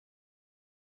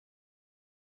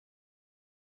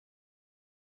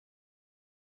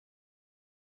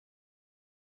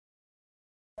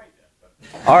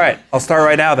All right, I'll start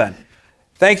right now then.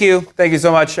 Thank you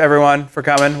so much, everyone, for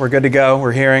coming. We're good to go.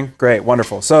 We're hearing. Great,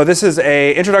 wonderful. So this is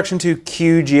an introduction to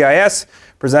QGIS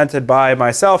presented by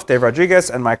myself, Dave Rodriguez,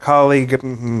 and my colleague,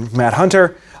 Matt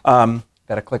Hunter.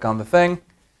 Gotta click on the thing.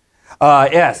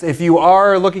 Yes, if you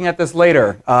are looking at this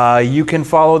later, you can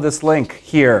follow this link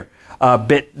here,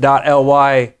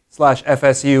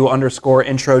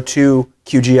 bit.ly/FSU_intro to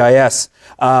QGIS.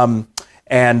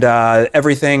 And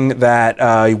everything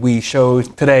that we show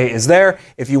today is there.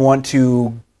 If you want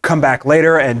to come back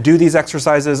later and do these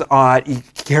exercises at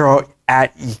your own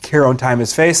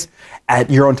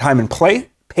time and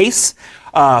pace,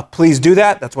 please do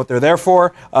that. That's what they're there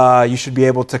for. You should be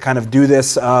able to kind of do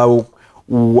this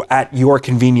at your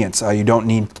convenience. You don't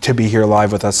need to be here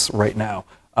live with us right now.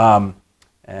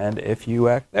 And if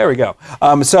you there we go.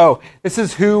 So this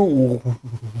is who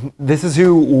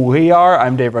we are.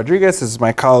 I'm Dave Rodriguez. This is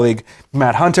my colleague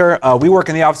Matt Hunter. We work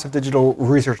in the Office of Digital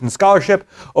Research and Scholarship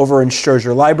over in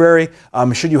Strozier Library.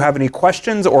 Should you have any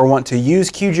questions or want to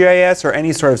use QGIS or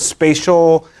any sort of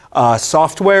spatial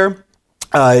software,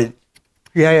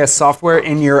 GIS software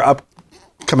in your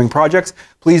upcoming projects,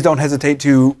 please don't hesitate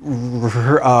to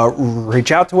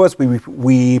reach out to us.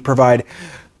 We provide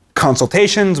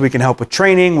consultations, we can help with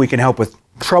training, we can help with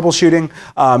troubleshooting.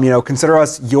 Consider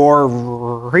us your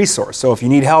resource. So if you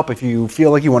need help, if you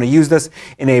feel like you want to use this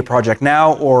in a project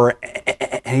now or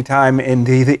anytime in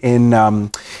the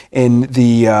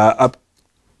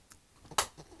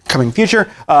upcoming future,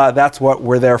 that's what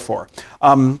we're there for.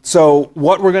 So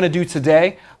what we're going to do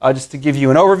today, just to give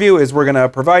you an overview, is we're going to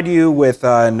provide you with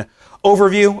an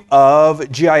overview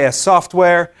of GIS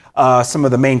software, some of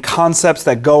the main concepts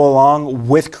that go along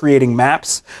with creating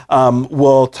maps.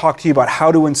 We'll talk to you about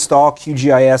how to install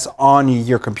QGIS on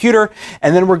your computer,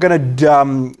 and then we're going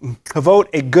to devote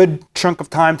a good chunk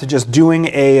of time to just doing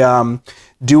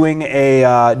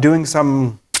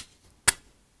some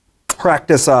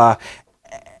practice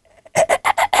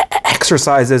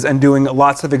exercises and doing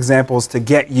lots of examples to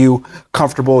get you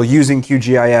comfortable using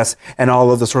QGIS and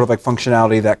all of the sort of like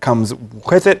functionality that comes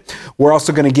with it. We're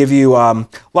also going to give you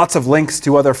lots of links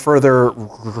to other further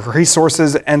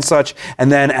resources and such.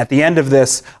 And then at the end of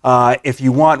this, if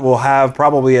you want, we'll have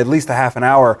probably at least a half an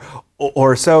hour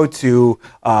or so to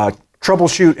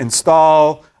troubleshoot,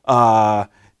 install,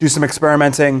 do some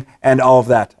experimenting, and all of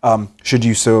that, should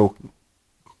you so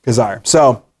desire.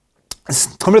 So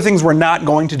some of the things we're not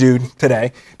going to do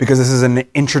today, because this is an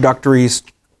introductory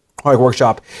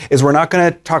workshop, is we're not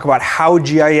going to talk about how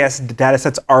GIS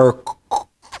datasets are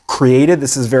created.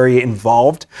 This is very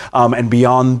involved and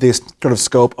beyond this sort of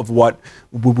scope of what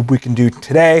we can do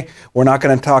today. We're not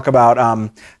going to talk about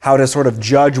how to sort of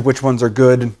judge which ones are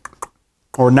good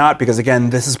or not, because again,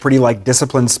 this is pretty like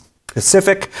discipline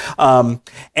specific.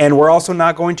 And we're also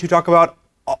not going to talk about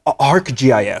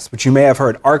ArcGIS, which you may have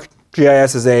heard.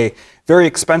 ArcGIS is a very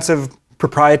expensive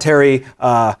proprietary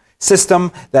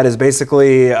system that is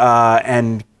basically,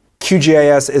 and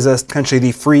QGIS is essentially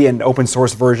the free and open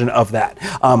source version of that.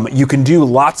 You can do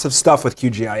lots of stuff with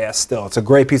QGIS still. It's a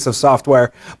great piece of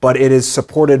software, but it is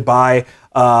supported by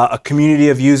a community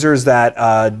of users that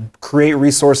create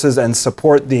resources and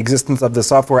support the existence of the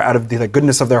software out of the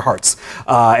goodness of their hearts.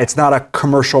 It's not a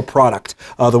commercial product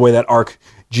the way that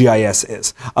ArcGIS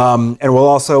is. And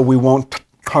we won't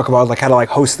talk about like how to like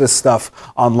host this stuff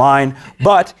online,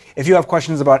 but if you have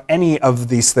questions about any of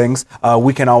these things,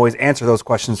 we can always answer those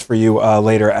questions for you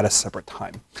later at a separate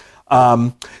time.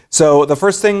 So the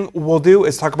first thing we'll do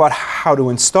is talk about how to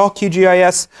install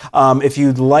QGIS. If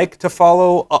you'd like to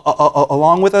follow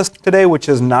along with us today, which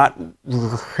is not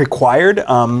required,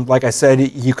 like I said,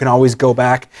 you can always go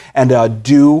back and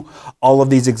do all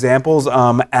of these examples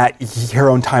at your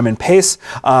own time and pace.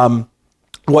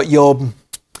 What you'll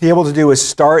be able to do is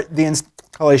start the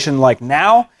installation like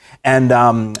now, and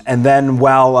then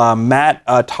while Matt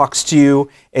talks to you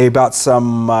about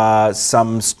some of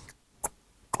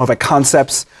the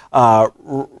concepts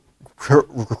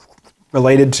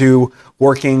related to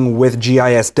working with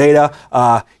GIS data,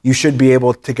 you should be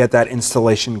able to get that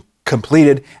installation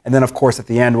completed. And then, of course, at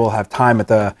the end, we'll have time at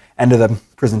the end of the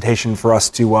presentation for us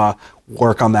to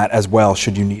work on that as well,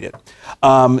 should you need it.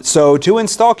 So to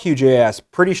install QGIS,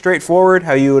 pretty straightforward,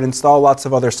 how you would install lots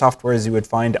of other softwares you would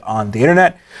find on the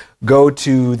internet. Go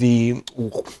to the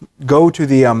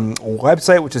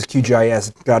website, which is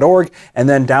qgis.org, and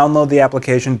then download the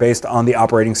application based on the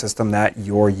operating system that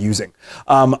you're using.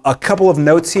 A couple of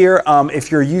notes here: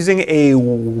 if you're using a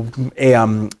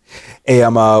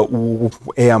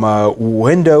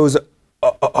Windows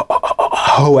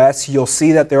OS, you'll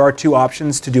see that there are two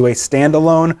options to do a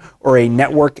standalone or a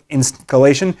network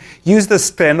installation. Use the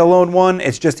standalone one.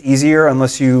 It's just easier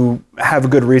unless you have a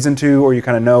good reason to, or you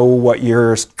kind of know what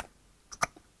you're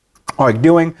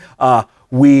doing.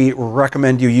 We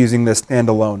recommend you using the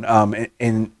standalone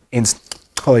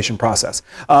installation process.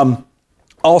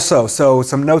 Also, so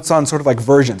some notes on sort of like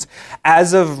versions.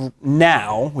 As of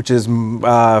now, which is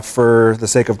for the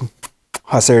sake of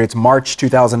posterity, it's March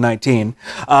 2019.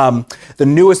 The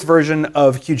newest version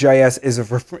of QGIS is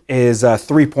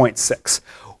 3.6.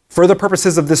 For the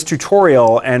purposes of this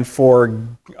tutorial and for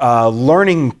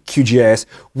learning QGIS,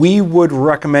 we would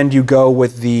recommend you go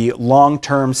with the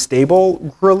long-term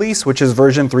stable release, which is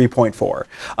version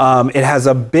 3.4. It has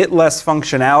a bit less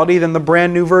functionality than the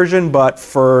brand new version, but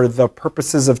for the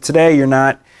purposes of today, you're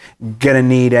not gonna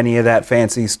need any of that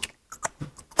fancy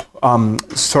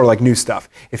sort of like new stuff.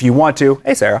 If you want to,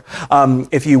 hey Sarah,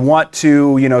 if you want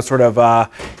to, you know, sort of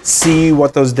see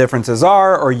what those differences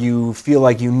are, or you feel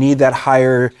like you need that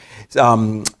higher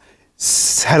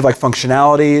set of like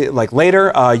functionality like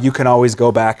later, you can always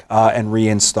go back and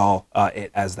reinstall it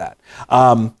as that.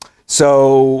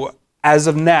 So as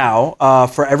of now,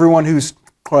 for everyone who's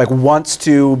like wants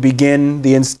to begin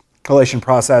the installation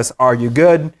process, are you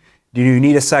good? Do you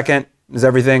need a second? Is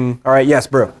everything all right? Yes,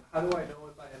 Brew. How do I know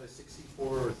if I have a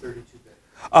 64 or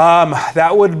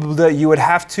 32-bit? You would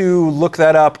have to look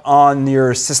that up on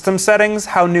your system settings.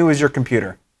 How new is your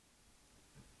computer?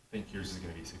 I think yours is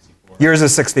going to be 64. Yours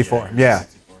is 64. Yeah.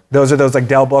 64. Those are those like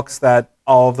Dell books that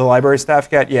all of the library staff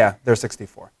get. Yeah, they're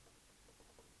 64.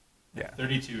 Yeah.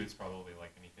 32 is probably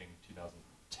like anything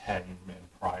 2010 and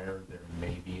prior. There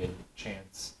may be a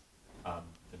chance the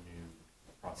new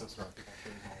processor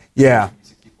architecture. Yeah.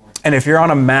 And if you're on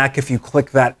a Mac, if you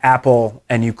click that Apple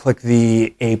and you click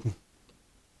the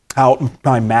Out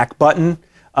My Mac button,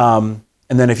 and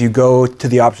then if you go to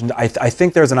the option, I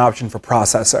think there's an option for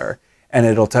processor, and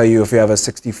it'll tell you if you have a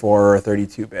 64 or a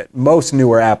 32-bit. Most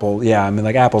newer Apple, yeah, I mean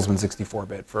like Apple's been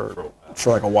 64-bit for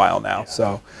like a while now. Yeah.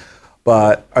 So,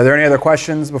 but are there any other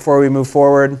questions before we move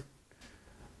forward?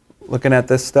 Looking at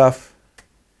this stuff.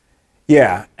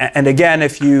 Yeah, and again,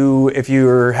 if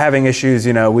you're having issues,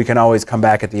 you know, we can always come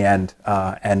back at the end,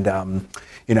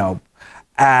 you know,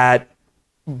 by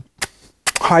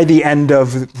the end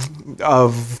of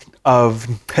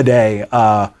today,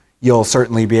 you'll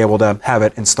certainly be able to have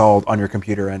it installed on your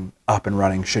computer and up and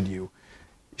running should you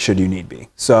need be.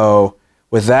 So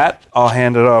with that, I'll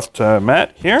hand it off to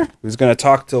Matt here, who's going to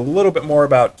talk a little bit more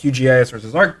about QGIS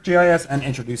versus ArcGIS and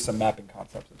introduce some mapping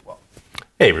concepts as well.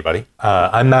 Hey everybody,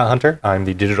 I'm Matt Hunter. I'm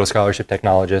the Digital Scholarship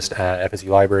Technologist at FSU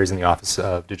Libraries in the Office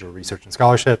of Digital Research and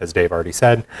Scholarship, as Dave already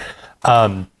said.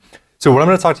 So what I'm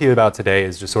going to talk to you about today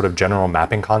is just sort of general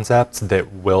mapping concepts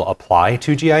that will apply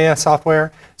to GIS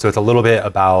software. So it's a little bit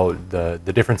about the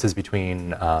differences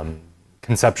between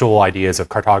conceptual ideas of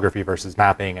cartography versus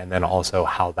mapping, and then also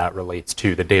how that relates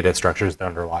to the data structures that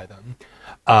underlie them.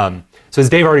 So as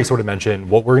Dave already sort of mentioned,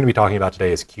 what we're going to be talking about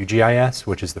today is QGIS,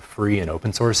 which is the free and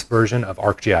open source version of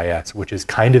ArcGIS, which is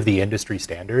kind of the industry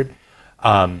standard.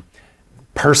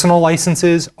 Personal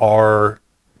licenses are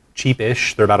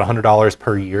cheap-ish. They're about $100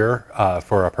 per year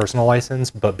for a personal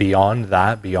license, but beyond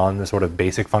that, beyond the sort of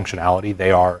basic functionality,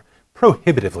 they are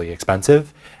prohibitively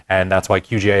expensive, and that's why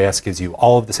QGIS gives you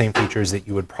all of the same features that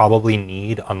you would probably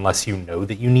need unless you know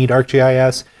that you need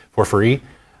ArcGIS for free.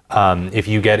 If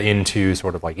you get into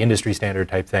sort of like industry standard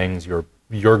type things,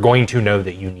 you're going to know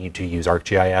that you need to use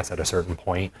ArcGIS at a certain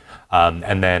point,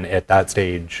 and then at that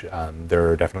stage,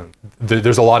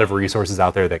 there's a lot of resources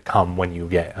out there that come when you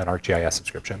get an ArcGIS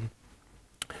subscription.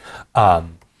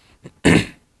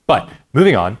 But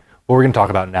moving on, what we're going to talk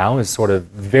about now is sort of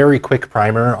very quick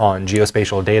primer on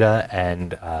geospatial data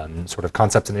and sort of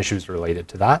concepts and issues related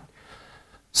to that.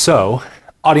 So,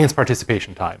 audience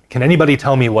participation time. Can anybody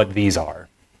tell me what these are?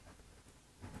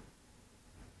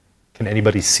 Can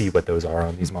anybody see what those are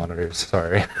on these monitors?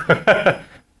 Sorry.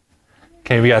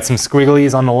 Okay, we got some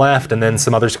squigglies on the left and then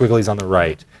some other squigglies on the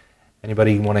right.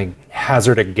 Anybody want to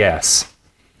hazard a guess?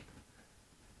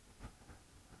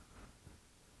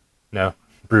 No?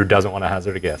 Brew doesn't want to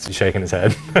hazard a guess. He's shaking his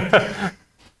head.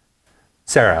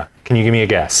 Sarah, can you give me a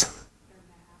guess?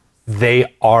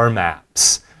 They are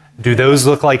maps. Do those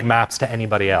look like maps to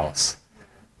anybody else?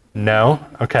 No?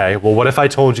 Okay, well what if I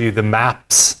told you the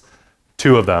maps,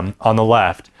 two of them on the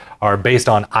left, are based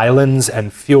on islands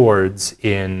and fjords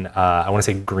in, I want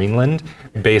to say Greenland,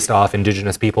 based off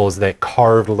indigenous peoples that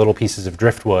carved little pieces of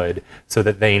driftwood so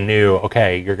that they knew,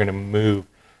 okay, you're going to move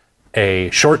a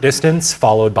short distance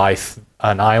followed by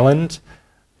an island,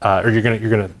 or you're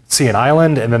gonna see an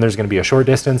island, and then there's gonna be a short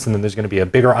distance, and then there's gonna be a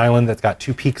bigger island that's got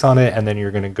 2 peaks on it, and then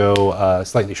you're gonna go a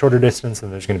slightly shorter distance,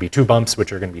 and there's gonna be 2 bumps,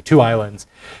 which are gonna be 2 islands.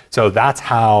 So that's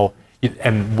how.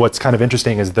 And what's kind of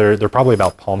interesting is they're probably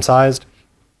about palm-sized,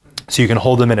 so you can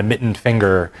hold them in a mittened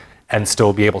finger and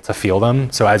still be able to feel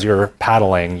them. So as you're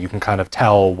paddling, you can kind of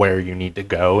tell where you need to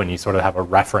go, and you sort of have a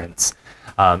reference.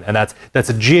 And that's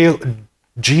a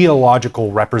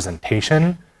geological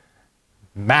representation.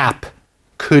 Map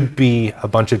could be a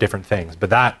bunch of different things,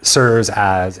 but that serves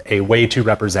as a way to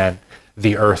represent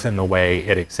the Earth and the way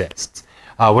it exists.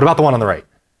 What about the one on the right?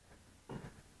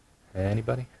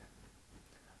 Anybody?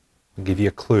 I'll give you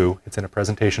a clue. It's in a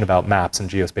presentation about maps and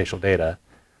geospatial data.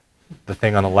 The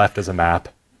thing on the left is a map.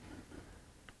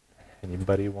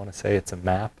 Anybody want to say it's a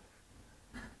map?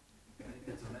 I think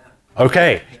it's a map.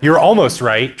 Okay, you're almost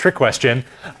right. Trick question.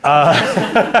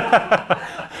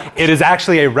 It is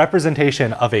actually a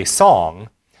representation of a song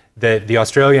that the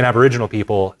Australian Aboriginal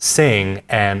people sing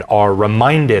and are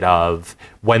reminded of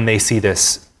when they see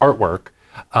this artwork.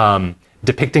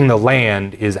 Depicting the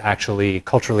land is actually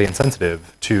culturally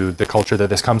insensitive to the culture that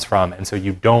this comes from, and so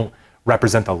you don't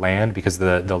represent the land because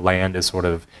the land is sort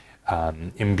of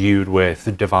imbued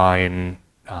with divine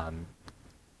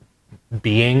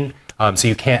being, so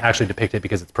you can't actually depict it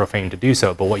because it's profane to do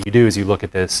so. But what you do is you look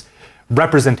at this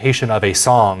representation of a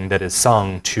song that is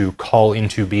sung to call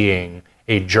into being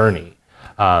a journey.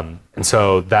 And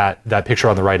so that picture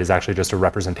on the right is actually just a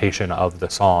representation of the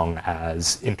song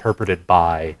as interpreted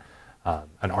by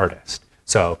an artist.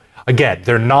 So again,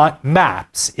 they're not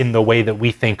maps in the way that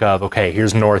we think of, okay,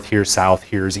 here's north, here's south,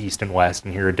 here's east and west,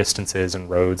 and here are distances and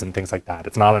roads and things like that.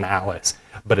 It's not an atlas,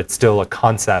 but it's still a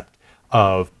concept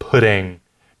of putting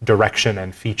direction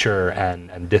and feature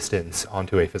and distance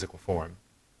onto a physical form.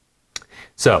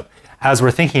 So as we're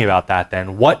thinking about that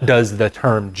then, what does the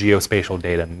term geospatial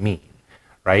data mean,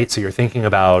 right? So you're thinking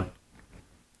about,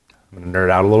 I'm gonna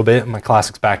nerd out a little bit in my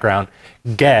classics background,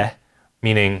 ge,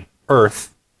 meaning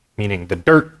Earth, meaning the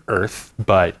dirt Earth,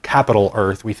 but capital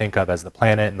Earth we think of as the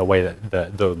planet and the way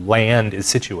that the land is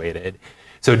situated.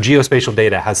 So geospatial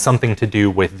data has something to do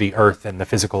with the Earth and the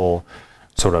physical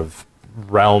sort of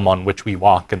realm on which we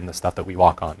walk and the stuff that we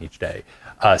walk on each day.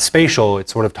 Spatial,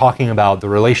 it's sort of talking about the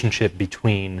relationship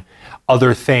between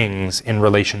other things in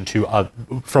relation to,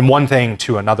 from one thing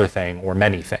to another thing or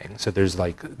many things. So there's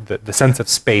like the sense of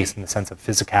space and the sense of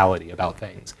physicality about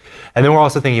things. And then we're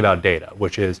also thinking about data,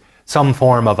 which is some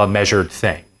form of a measured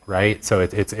thing, right? So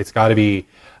it's got to be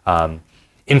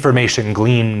information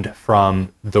gleaned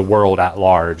from the world at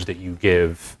large that you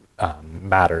give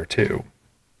matter to.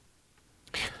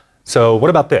 So what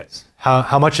about this?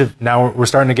 How much of, now we're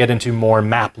starting to get into more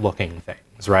map-looking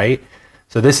things, right?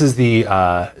 So this is the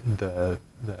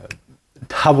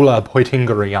Tabula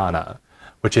Peutingeriana,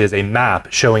 which is a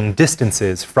map showing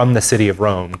distances from the city of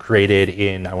Rome, created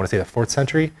in, I want to say, the 4th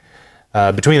century,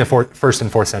 between the 1st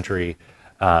and 4th century.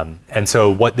 And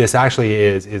so what this actually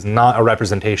is not a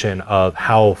representation of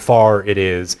how far it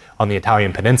is on the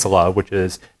Italian peninsula, which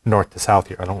is north to south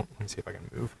here. Let me see if I can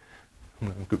move. I'm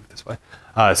going to move this way.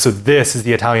 So this is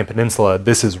the Italian peninsula.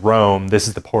 This is Rome. This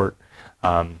is the port,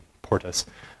 Portus.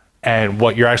 And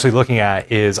what you're actually looking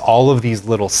at is all of these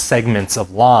little segments of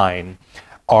line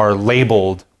are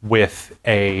labeled with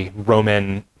a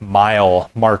Roman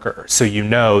mile marker. So you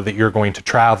know that you're going to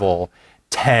travel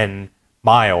 10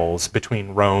 miles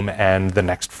between Rome and the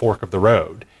next fork of the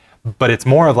road. But it's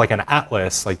more of like an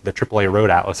atlas, like the AAA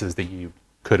road atlases that you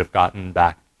could have gotten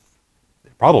back,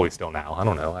 probably still now. I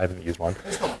don't know. I haven't used one.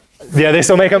 Yeah, they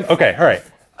still make them? Okay, all right.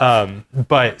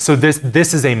 But so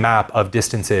this is a map of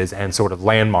distances and sort of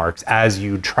landmarks as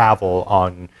you travel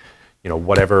on,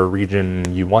 whatever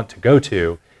region you want to go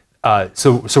to.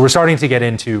 So we're starting to get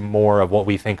into more of what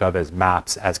we think of as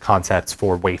maps as concepts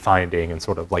for wayfinding and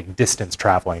sort of like distance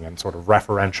traveling and sort of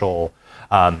referential.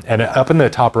 And up in the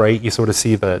top right, you sort of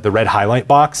see the red highlight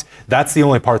box. That's the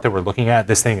only part that we're looking at.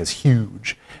 This thing is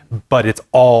huge, but it's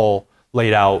all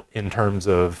laid out in terms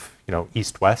of,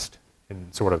 east-west,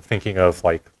 and sort of thinking of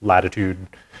like latitude.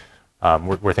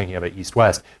 We're thinking of it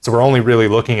east-west. So we're only really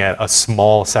looking at a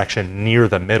small section near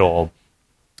the middle.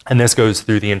 And this goes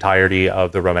through the entirety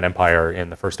of the Roman Empire in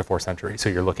the 1st to 4th century. So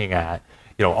you're looking at,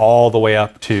 all the way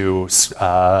up to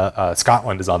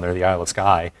Scotland is on there. The Isle of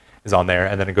Skye is on there,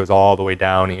 and then it goes all the way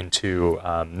down into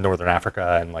northern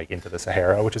Africa and like into the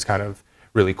Sahara, which is kind of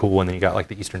really cool. And then you got like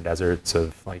the eastern deserts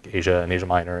of like Asia and Asia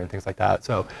Minor and things like that.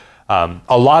 So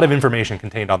a lot of information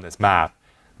contained on this map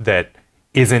that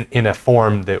isn't in a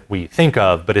form that we think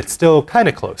of, but it's still kind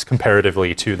of close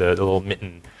comparatively to the little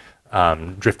mitten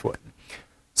driftwood.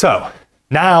 So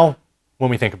now when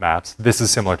we think of maps, this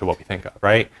is similar to what we think of,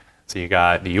 right? So you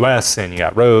got the US and you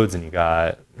got roads and you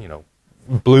got, you know,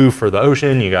 blue for the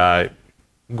ocean, you got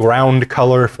ground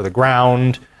color for the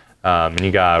ground, and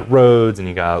you got roads and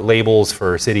you got labels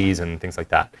for cities and things like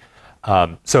that.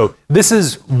 So this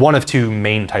is one of two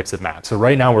main types of maps. So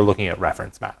right now we're looking at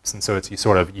reference maps. And so it's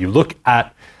you look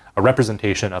at a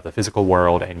representation of the physical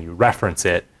world and you reference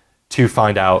it to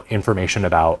find out information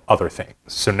about other things.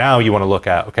 So now you want to look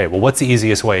at, okay, well, what's the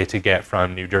easiest way to get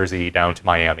from New Jersey down to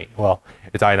Miami? Well,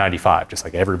 it's I-95, just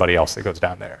like everybody else that goes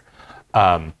down there.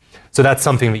 So that's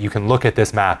something that you can look at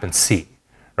this map and see,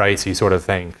 right? So you sort of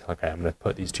think, okay, I'm going to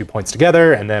put these 2 points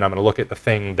together, and then I'm going to look at the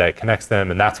thing that connects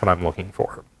them, and that's what I'm looking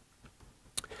for.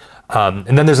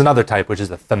 And then there's another type, which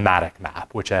is a thematic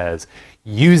map, which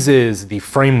uses the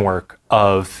framework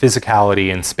of physicality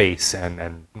in space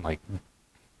and like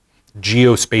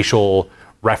geospatial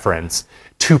reference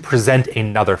to present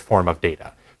another form of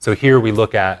data. So here we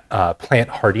look at plant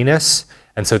hardiness,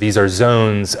 and so these are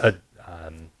zones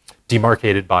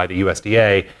demarcated by the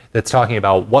USDA that's talking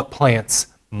about what plants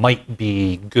might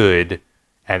be good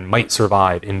and might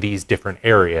survive in these different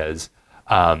areas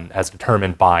as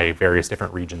determined by various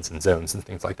different regions and zones and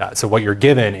things like that. So what you're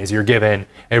given is you're given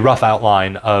a rough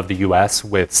outline of the US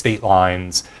with state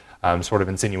lines sort of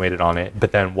insinuated on it,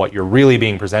 but then what you're really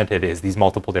being presented is these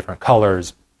multiple different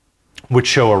colors which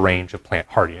show a range of plant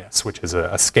hardiness, which is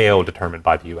a scale determined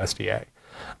by the USDA.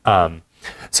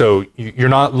 So you're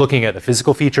not looking at the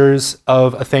physical features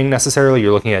of a thing necessarily,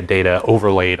 you're looking at data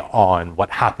overlaid on what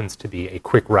happens to be a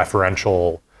quick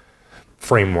referential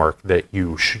framework that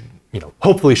you should,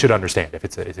 hopefully should understand if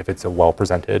it's a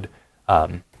well-presented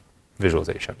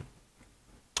visualization.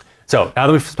 So now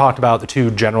that we've talked about the two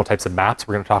general types of maps,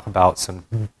 we're going to talk about some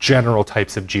general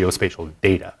types of geospatial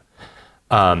data.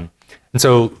 And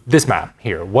so this map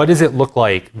here, what does it look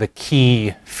like, the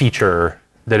key feature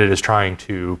that it is trying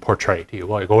to portray to you?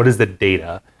 Like, what is the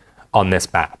data on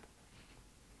this map?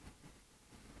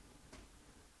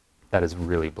 That is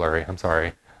really blurry, I'm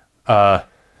sorry.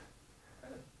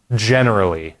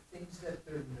 Generally. Things that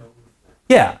they're known for.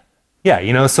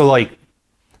 Yeah, so like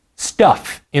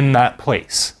stuff in that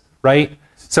place, right?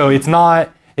 So it's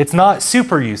not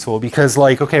super useful because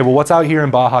like, okay, well, what's out here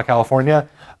in Baja California?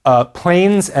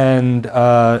 Planes and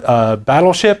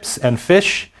battleships and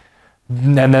fish,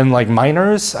 and then like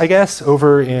miners, I guess,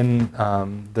 over in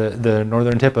the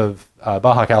northern tip of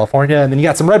Baja California, and then you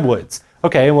got some redwoods.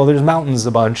 Okay, well, there's mountains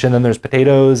a bunch, and then there's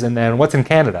potatoes, and then what's in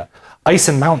Canada? Ice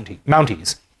and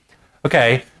mounties.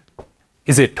 Okay,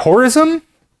 is it tourism?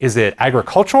 Is it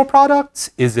agricultural products?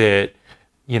 Is it,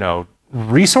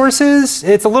 resources?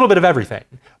 It's a little bit of everything,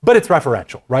 but it's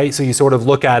referential, right? So you sort of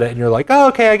look at it and you're like, oh,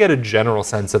 okay, I get a general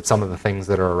sense of some of the things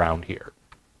that are around here.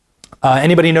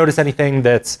 Anybody notice anything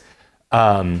that's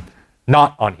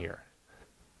not on here?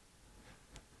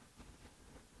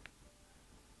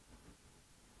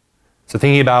 So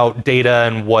thinking about data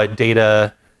and what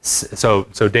data, so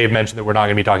Dave mentioned that we're not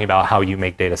going to be talking about how you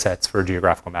make data sets for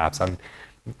geographical maps. I'm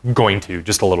going to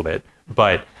just a little bit,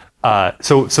 but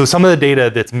so some of the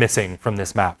data that's missing from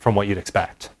this map, from what you'd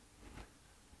expect.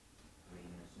 I mean,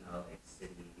 there's no like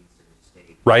cities or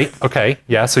states. Right, okay,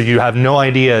 yeah, so you have no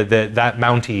idea that that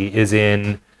Mountie is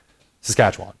in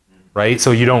Saskatchewan, right?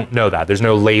 So you don't know that, there's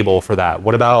no label for that.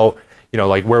 What about,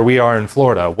 like where we are in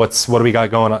Florida, what do we got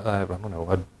going on? I don't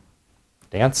know, a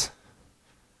dance?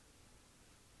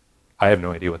 I have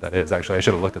no idea what that is, actually, I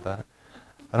should have looked at that.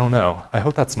 I don't know, I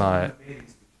hope that's not,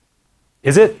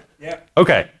 is it? Yeah.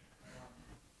 Okay.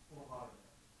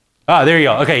 Ah, there you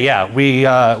go. Okay, yeah, we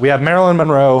have Marilyn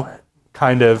Monroe,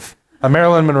 kind of a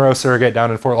Marilyn Monroe surrogate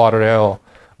down in Fort Lauderdale,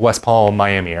 West Palm,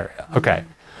 Miami area. Okay.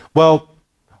 Well,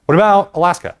 what about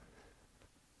Alaska?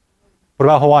 What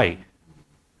about Hawaii?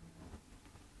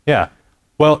 Yeah.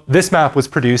 Well, this map was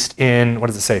produced in, what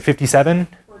does it say, 57?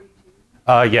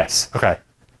 42. Yes. Okay.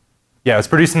 Yeah, it was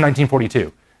produced in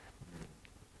 1942.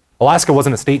 Alaska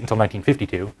wasn't a state until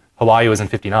 1952. Hawaii was in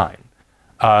 59.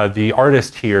 The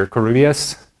artist here,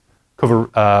 Covarrubias,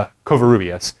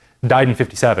 died in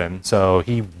 57, so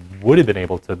he would have been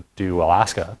able to do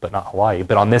Alaska, but not Hawaii.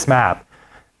 But on this map,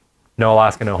 no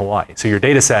Alaska, no Hawaii. So your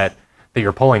data set that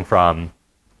you're pulling from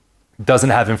doesn't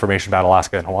have information about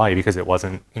Alaska and Hawaii because it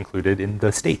wasn't included in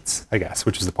the states, I guess,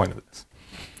 which is the point of this.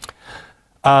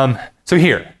 So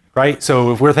here, right?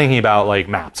 So if we're thinking about like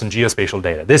maps and geospatial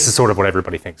data, this is sort of what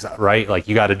everybody thinks of, right? Like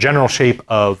you got a general shape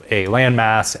of a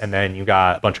landmass and then you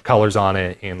got a bunch of colors on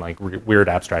it in like weird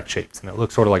abstract shapes. And it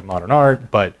looks sort of like modern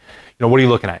art, but what are you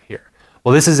looking at here?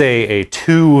 Well, this is a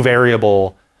two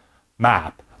variable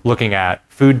map looking at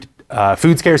food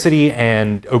scarcity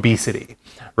and obesity,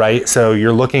 right? So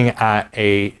you're looking at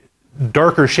a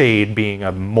darker shade being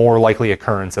a more likely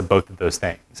occurrence of both of those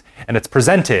things. And it's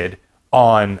presented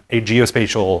on a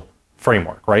geospatial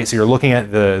framework, right? So you're looking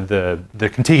at the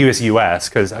contiguous US,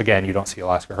 because again, you don't see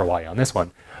Alaska or Hawaii on this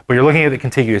one, but you're looking at the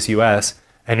contiguous US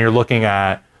and you're looking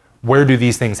at where do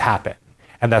these things happen?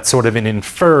 And that's sort of an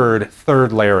inferred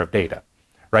third layer of data,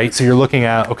 right? So you're looking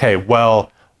at, okay,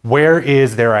 well, where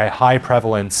is there a high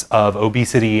prevalence of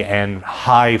obesity and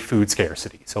high food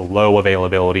scarcity? So low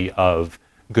availability of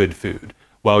good food.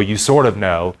 Well, you sort of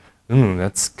know,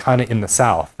 that's kind of in the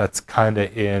South. That's kind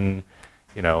of in,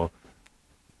 you know,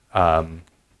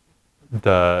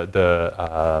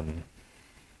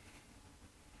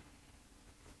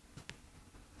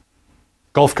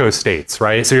 Gulf Coast states,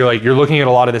 right? So you're looking at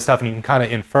a lot of this stuff and you can kind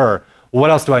of infer, well, what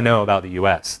else do I know about the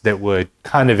US that would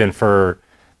kind of infer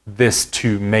this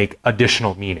to make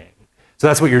additional meaning? So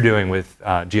that's what you're doing with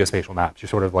geospatial maps. You're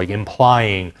sort of like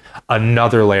implying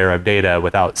another layer of data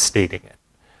without stating it,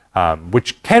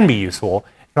 which can be useful.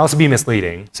 It can also be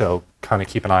misleading, so kind of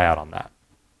keep an eye out on that.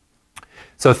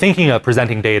 So thinking of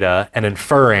presenting data and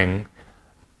inferring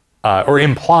or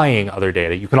implying other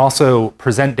data, you can also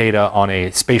present data on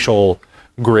a spatial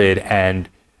grid and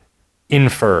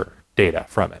infer data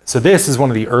from it. So this is one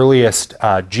of the earliest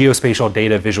geospatial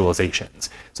data visualizations.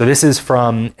 So this is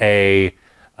from a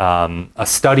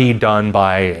study done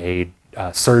by a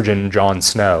surgeon, John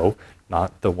Snow,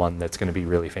 not the one that's going to be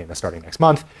really famous starting next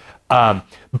month.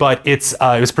 But it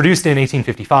was produced in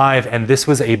 1855, and this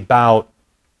was about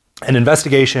an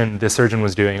investigation this surgeon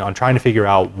was doing on trying to figure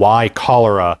out why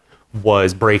cholera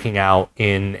was breaking out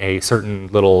in a certain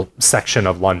little section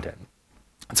of London.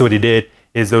 So what he did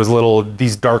is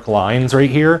these dark lines right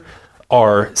here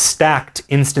are stacked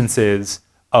instances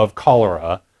of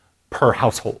cholera per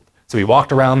household. So he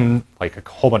walked around like a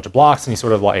whole bunch of blocks and he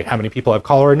sort of like, how many people have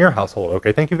cholera in your household?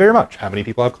 Okay, thank you very much. How many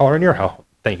people have cholera in your household?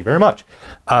 Thank you very much.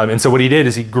 And so what he did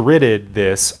is he gridded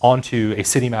this onto a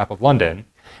city map of London.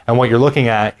 And what you're looking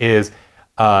at is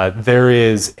there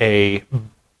is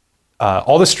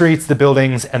all the streets, the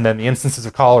buildings, and then the instances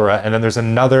of cholera. And then there's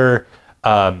another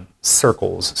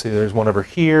circles. So there's one over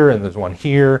here and there's one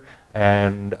here.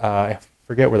 And I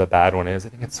forget where the bad one is. I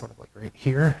think it's sort of like right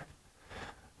here.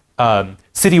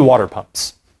 City water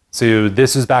pumps. So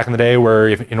this is back in the day where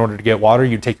in order to get water,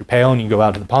 you'd take your pail and you go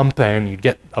out to the pump and you'd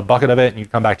get a bucket of it and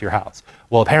you'd come back to your house.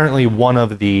 Well, apparently one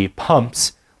of the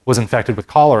pumps was infected with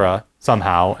cholera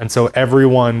somehow. And so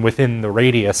everyone within the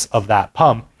radius of that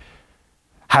pump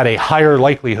had a higher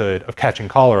likelihood of catching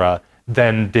cholera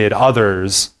than did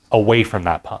others away from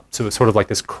that pump. So it's sort of like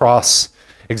this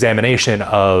cross-examination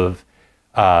of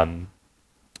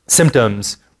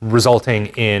symptoms resulting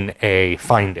in a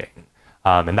finding.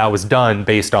 And that was done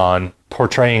based on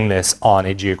portraying this on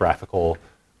a geographical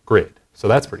grid. So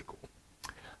that's pretty cool.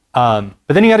 But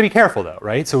then you got to be careful though,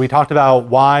 right? So we talked about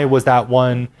why was that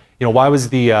one, why was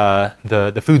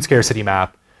the food scarcity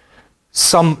map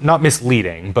not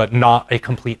misleading, but not a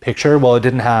complete picture? Well, it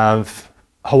didn't have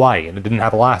Hawaii and it didn't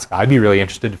have Alaska. I'd be really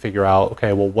interested to figure out,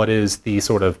 okay, well, what is the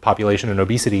sort of population and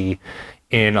obesity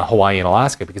in Hawaii and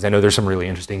Alaska? Because I know there's some really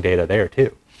interesting data there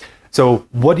too. So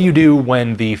what do you do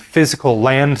when the physical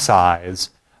land size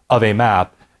of a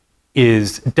map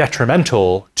is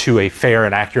detrimental to a fair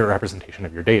and accurate representation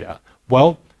of your data?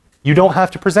 Well, you don't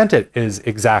have to present it as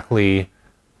exactly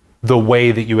the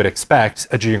way that you would expect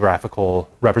a geographical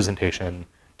representation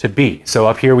to be. So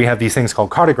up here we have these things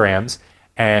called cartograms,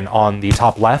 and on the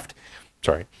top left,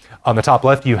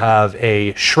 you have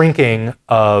a shrinking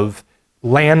of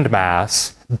land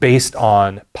mass based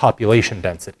on population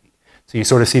density. So you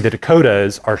sort of see the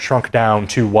Dakotas are shrunk down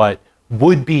to what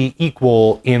would be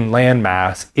equal in land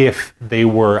mass if they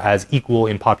were as equal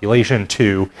in population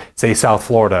to, say, South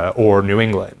Florida or New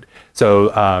England. So,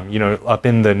 up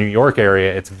in the New York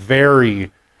area, it's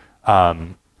very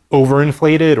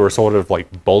overinflated or sort of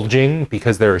like bulging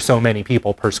because there are so many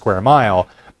people per square mile.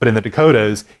 But in the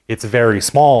Dakotas, it's very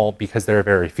small because there are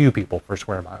very few people per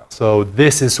square mile. So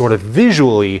this is sort of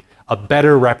visually a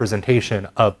better representation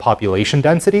of population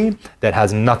density that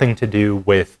has nothing to do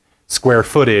with square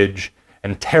footage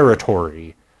and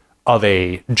territory of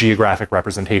a geographic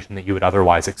representation that you would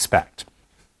otherwise expect.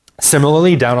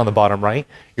 Similarly, down on the bottom right,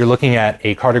 you're looking at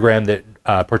a cartogram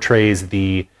that portrays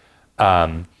the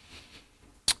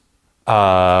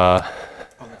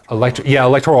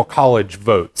electoral college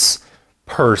votes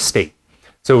per state.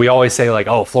 So we always say like,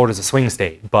 oh, Florida's a swing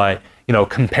state, but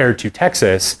compared to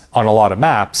Texas on a lot of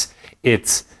maps,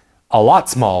 it's a lot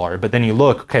smaller. But then you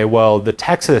look, okay, well, the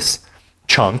Texas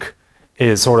chunk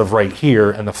is sort of right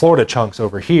here, and the Florida chunk's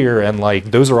over here, and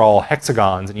like those are all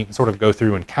hexagons, and you can sort of go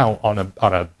through and count on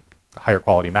a higher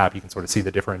quality map. You can sort of see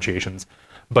the differentiations,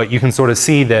 but you can sort of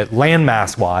see that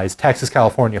landmass wise, Texas,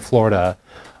 California, Florida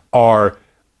are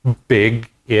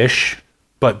big-ish,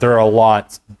 but they're a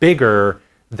lot bigger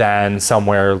than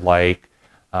somewhere like,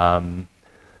 I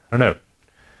don't know,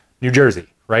 New Jersey,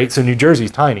 right? So New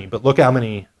Jersey's tiny, but look how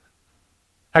many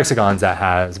hexagons that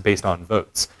has based on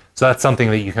votes. So that's something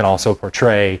that you can also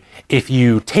portray if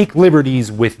you take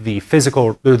liberties with the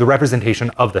physical, the representation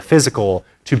of the physical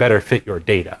to better fit your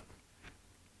data.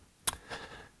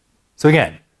 So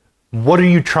again, what are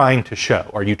you trying to show?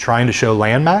 Are you trying to show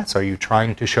landmass? Are you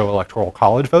trying to show electoral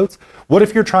college votes? What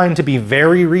if you're trying to be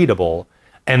very readable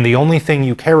and the only thing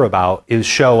you care about is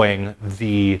showing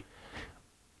the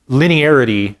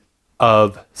linearity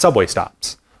of subway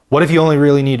stops? What if you only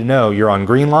really need to know you're on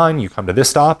Green Line, you come to this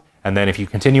stop, and then if you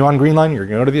continue on Green Line, you're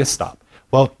going to go to this stop?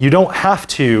 Well, you don't have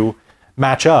to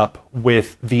match up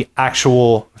with the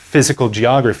actual physical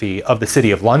geography of the city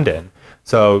of London.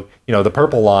 So, you know, the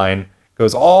purple line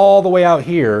goes all the way out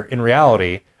here in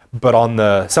reality, but on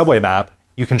the subway map,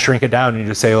 you can shrink it down and you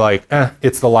just say like,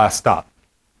 it's the last stop.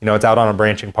 You know, it's out on a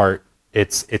branching part.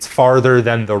 It's farther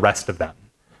than the rest of them.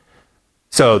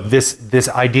 So this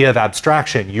idea of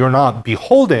abstraction, you're not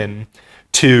beholden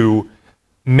to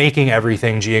making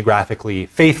everything geographically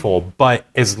faithful, but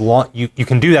as long you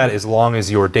can do that as long as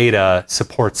your data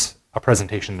supports a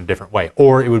presentation in a different way,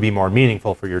 or it would be more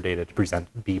meaningful for your data to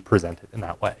be presented in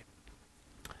that way.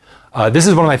 This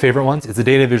is one of my favorite ones. It's a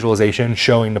data visualization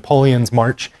showing Napoleon's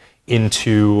march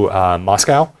into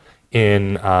Moscow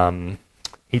in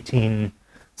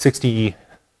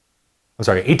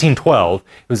 1812.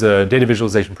 It was a data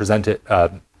visualization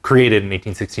created in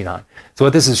 1869. So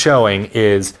what this is showing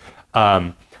is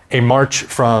a march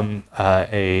from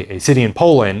a city in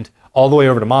Poland all the way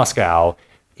over to Moscow.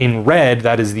 In red,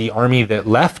 that is the army that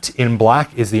left. In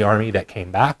black is the army that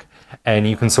came back. And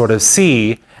you can sort of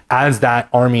see as that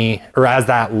army, or as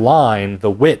that line, the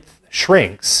width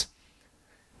shrinks,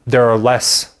 there are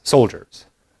less soldiers.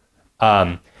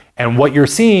 And what you're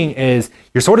seeing is,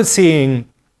 you're sort of seeing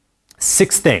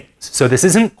 6 things. So this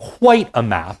isn't quite a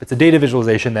map. It's a data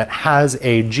visualization that has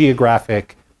a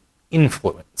geographic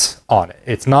influence on it.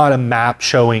 It's not a map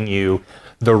showing you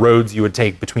the roads you would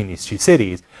take between these 2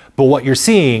 cities. But what you're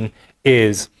seeing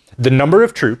is the number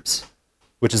of troops,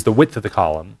 which is the width of the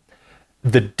column,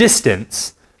 the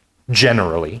distance,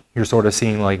 generally. You're sort of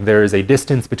seeing like there is a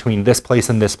distance between this place,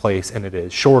 and it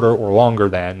is shorter or longer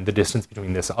than the distance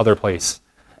between this other place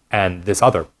and this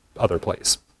other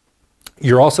place.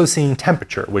 You're also seeing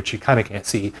temperature, which you kind of can't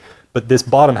see, but this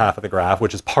bottom half of the graph,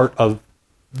 which is part of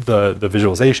the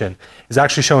visualization, is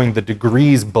actually showing the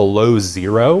degrees below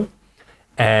 0,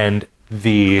 and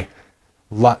there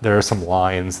are some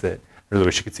lines that, I really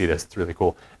wish you could see this, it's really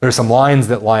cool. There are some lines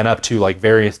that line up to like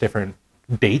various different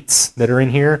dates that are in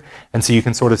here, and so you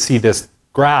can sort of see this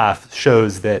graph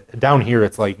shows that down here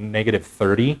it's like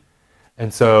 -30,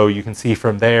 and so you can see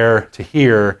from there to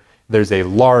here there's a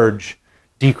large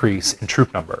decrease in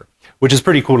troop number, which is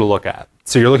pretty cool to look at.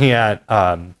 So you're looking at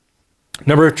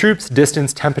number of troops,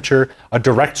 distance, temperature, a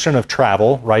direction of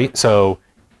travel, right? So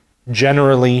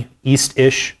generally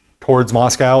east-ish towards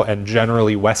Moscow and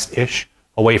generally west-ish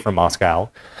away from Moscow.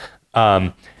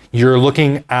 You're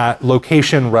looking at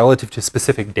location relative to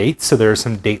specific dates, so there are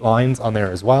some date lines on there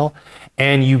as well.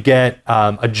 And you get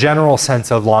a general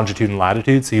sense of longitude and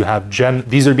latitude. So you have,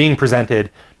 these are being presented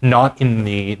not in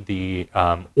the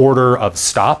order of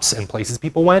stops and places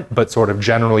people went, but sort of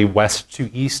generally west to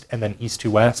east and then east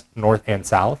to west, north and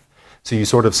south. So you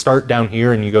sort of start down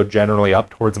here and you go generally up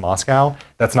towards Moscow.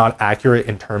 That's not accurate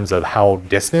in terms of how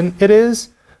distant it is,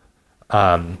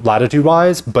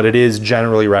 latitude-wise, but it is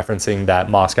generally referencing that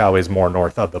Moscow is more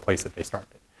north of the place that they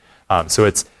started. So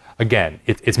it's, again,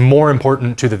 it's more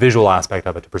important to the visual aspect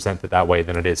of it to present it that way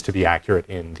than it is to be accurate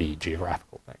in the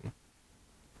geographical thing.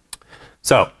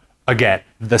 So again,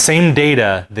 the same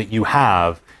data that you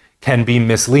have can be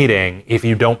misleading if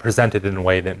you don't present it in a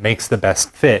way that makes the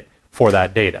best fit for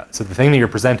that data. So the thing that you're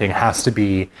presenting has to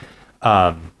be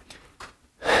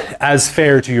as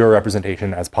fair to your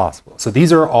representation as possible. So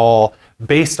these are all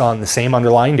based on the same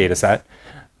underlying data set,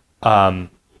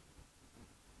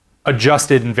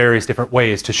 adjusted in various different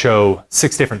ways to show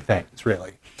 6 different things,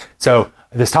 really. So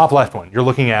this top left one, you're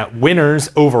looking at winners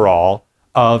overall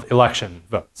of election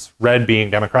votes. Red being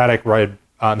Democratic,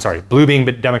 blue being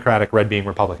Democratic, red being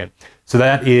Republican. So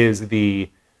that is the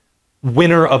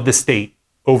winner of the state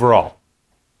overall.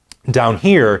 Down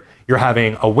here, you're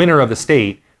having a winner of the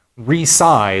state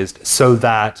resized so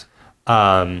that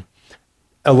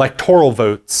electoral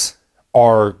votes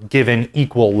are given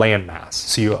equal landmass.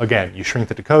 So you shrink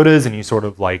the Dakotas and you sort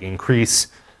of like increase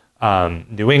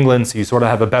New England, so you sort of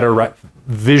have a better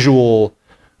visual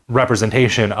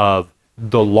representation of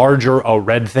the larger a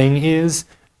red thing is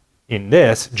in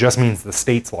this just means the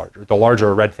state's larger. The larger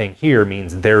a red thing here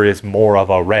means there is more of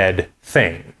a red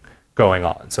thing going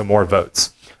on, so more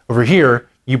votes. Over here,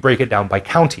 you break it down by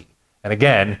county. And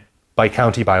again, by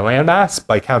county by landmass,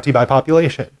 by county by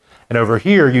population. And over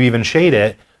here, you even shade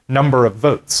it number of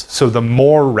votes. So the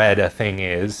more red a thing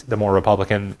is, the more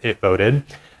Republican it voted.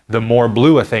 The more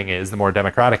blue a thing is, the more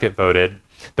Democratic it voted.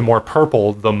 The more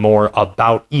purple, the more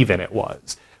about even it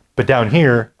was. But down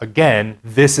here, again,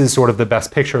 this is sort of the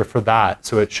best picture for that.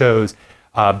 So it shows,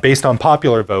 based on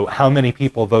popular vote, how many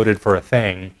people voted for a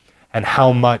thing and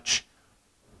how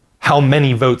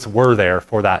many votes were there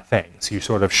for that thing. So you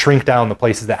sort of shrink down the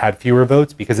places that had fewer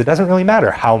votes because it doesn't really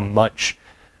matter how much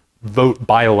vote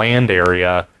by land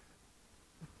area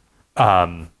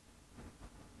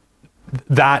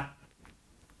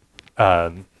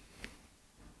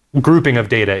grouping of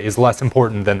data is less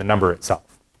important than the number itself.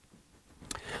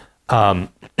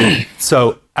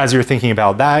 So as you're thinking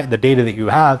about that, the data that you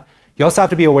have, you also have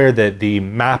to be aware that the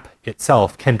map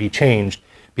itself can be changed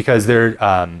because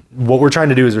what we're trying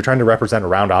to do is we're trying to represent a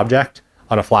round object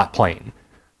on a flat plane,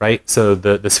 right? So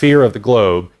the sphere of the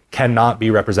globe cannot be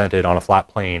represented on a flat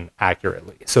plane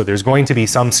accurately. So there's going to be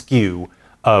some skew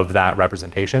of that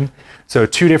representation. So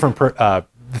two different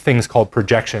things called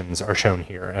projections are shown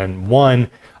here. And one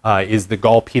is the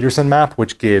Gall-Peterson map,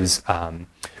 which gives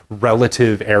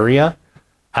relative area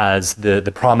as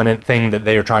the prominent thing that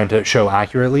they are trying to show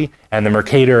accurately. And the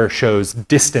Mercator shows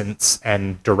distance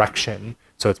and direction.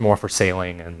 So it's more for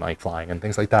sailing and like flying and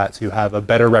things like that. So you have a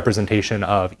better representation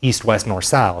of east, west, north,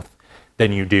 south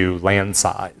than you do land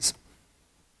size.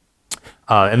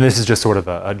 And this is just sort of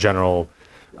a general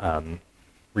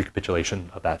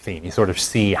recapitulation of that theme. You sort of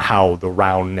see how the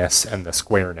roundness and the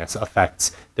squareness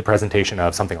affects the presentation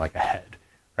of something like a head,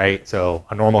 right? So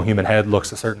a normal human head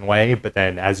looks a certain way, but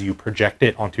then as you project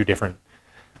it onto different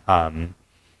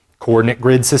coordinate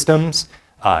grid systems,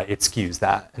 it skews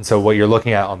that. And so what you're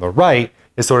looking at on the right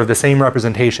is sort of the same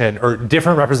representation or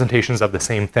different representations of the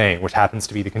same thing, which happens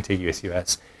to be the contiguous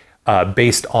US,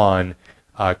 based on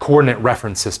coordinate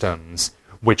reference systems,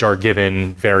 which are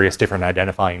given various different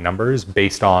identifying numbers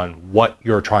based on what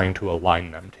you're trying to align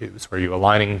them to. So are you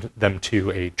aligning them to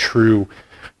a true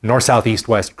north, south, east,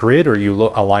 west grid, or are you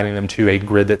aligning them to a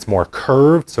grid that's more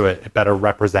curved so it better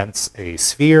represents a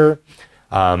sphere,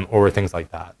 or things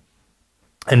like that.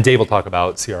 And Dave will talk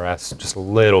about CRS just a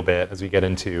little bit as we get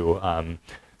into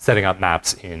setting up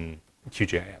maps in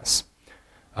QGIS.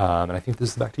 And I think this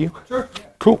is back to you. Sure. Yeah.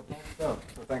 Cool. So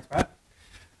thanks, Matt.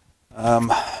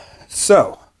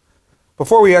 So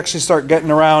before we actually start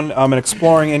getting around and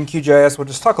exploring in QGIS, we'll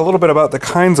just talk a little bit about the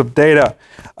kinds of data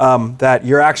that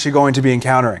you're actually going to be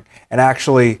encountering and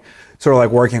actually sort of like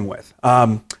working with.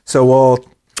 So we'll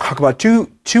talk about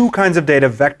two kinds of data,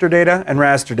 vector data and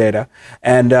raster data,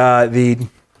 and the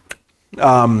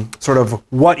sort of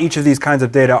what each of these kinds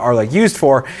of data are like used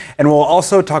for. And we'll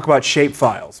also talk about shape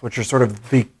files, which are sort of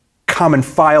the common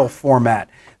file format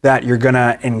that you're going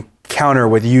to encounter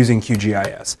with using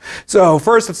QGIS. So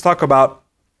first, let's talk about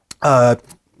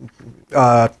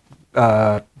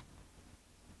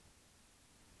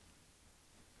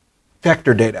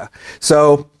vector data.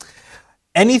 So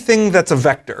anything that's a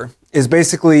vector is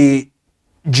basically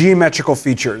geometrical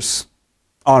features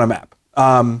on a map.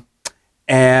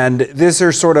 And these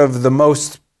are sort of the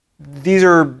most, these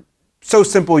are so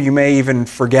simple you may even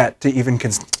forget to even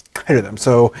consider them.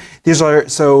 So these are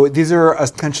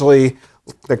essentially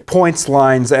like points,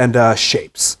 lines, and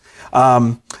shapes.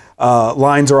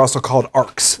 Lines are also called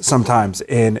arcs sometimes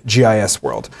in GIS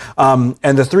world.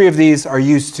 And the three of these are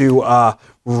used to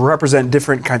represent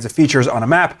different kinds of features on a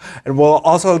map. And we'll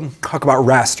also talk about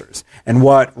rasters and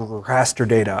what raster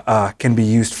data can be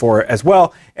used for as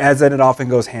well, as then it often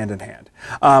goes hand in hand.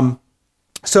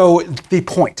 So the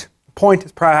point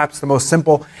is perhaps the most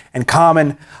simple and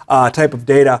common type of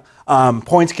data.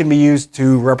 Points can be used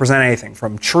to represent anything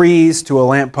from trees to a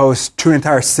lamppost to an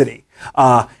entire city,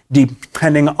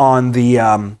 depending on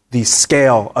the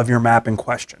scale of your map in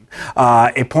question.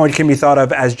 A point can be thought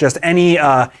of as just any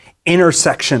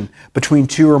intersection between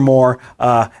two or more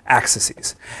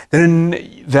axes. Then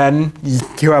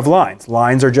you have lines.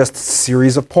 Lines are just a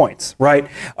series of points, right?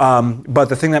 But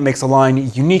the thing that makes a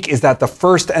line unique is that the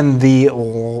first and the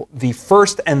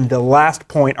last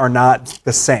point are not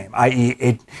the same,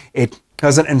 i.e. it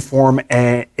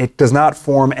it does not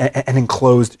form an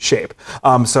enclosed shape.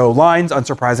 So lines,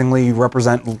 unsurprisingly,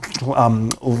 represent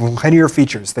linear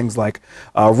features, things like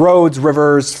roads,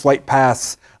 rivers, flight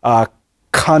paths,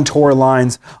 contour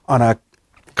lines on a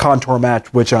contour map,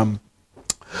 which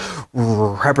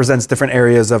represents different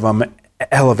areas of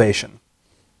elevation.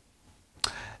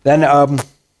 Then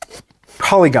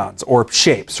polygons or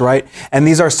shapes, right? And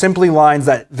these are simply lines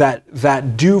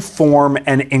that do form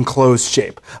an enclosed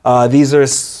shape.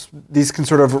 These can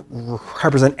sort of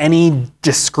represent any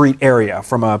discrete area,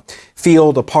 from a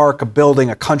field, a park, a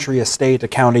building, a country, a state, a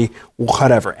county,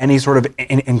 whatever. Any sort of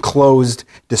enclosed,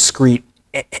 discrete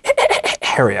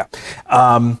area.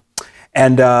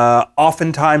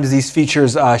 Oftentimes these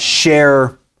features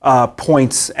share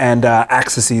points and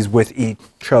axes with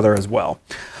each other as well.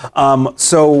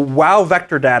 So while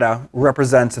vector data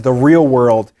represents the real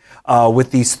world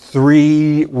with these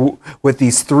three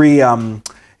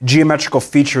geometrical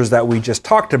features that we just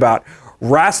talked about,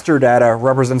 raster data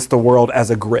represents the world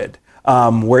as a grid,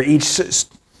 where each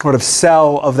sort of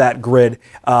cell of that grid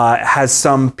has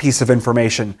some piece of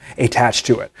information attached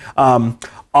to it.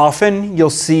 Often you'll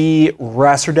see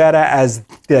raster data as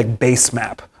the base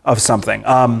map of something.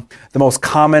 The most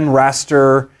common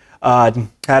raster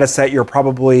data set you're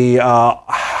probably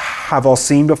have all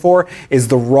seen before is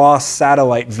the raw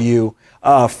satellite view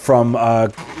from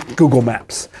Google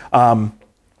Maps.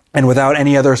 And without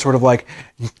any other sort of like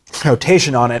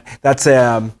notation on it, that's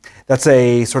a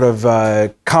sort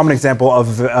of common example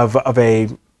of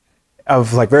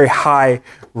like very high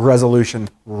resolution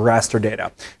raster data.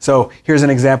 So here's an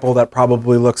example that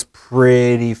probably looks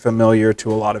pretty familiar to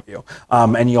a lot of you.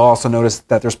 And you'll also notice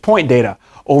that there's point data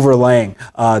overlaying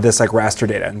this like raster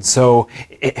data. And so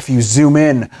if you zoom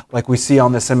in, like we see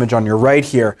on this image on your right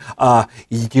here,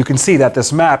 you can see that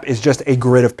this map is just a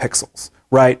grid of pixels,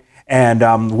 right?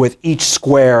 And with each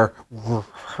square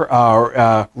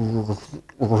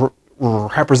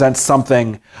represents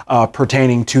something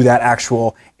pertaining to that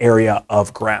actual area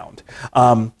of ground.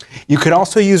 You can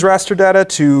also use raster data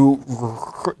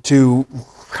to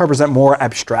represent more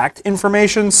abstract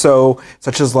information,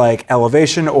 such as like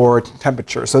elevation or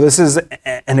temperature. So this is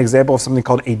an example of something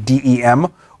called a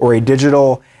DEM, or a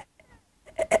digital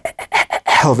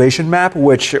elevation map,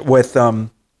 which with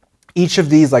each of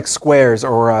these like squares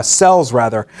or cells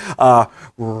rather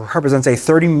represents a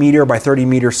 30 meter by 30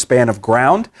 meter span of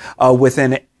ground with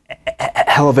an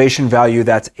elevation value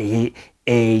that's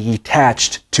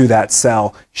attached to that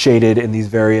cell, shaded in these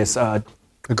various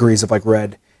degrees of like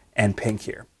red and pink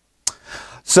here.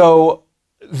 So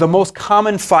the most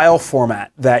common file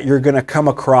format that you're going to come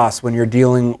across when you're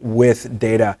dealing with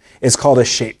data is called a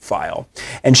shapefile.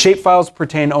 And shapefiles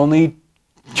pertain only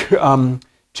they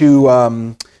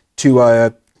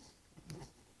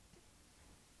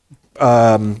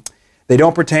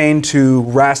don't pertain to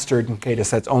raster data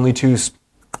sets, only to sort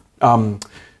of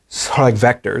like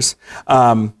vectors.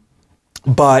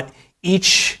 But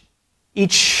each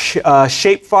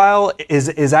shapefile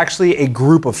is actually a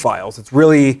group of files. It's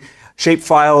really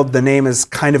shapefile. The name is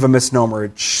kind of a misnomer.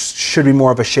 It should be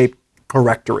more of a shape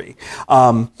directory,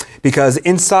 because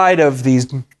inside of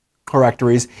these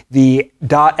directories, the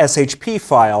 .shp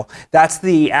file, that's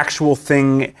the actual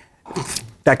thing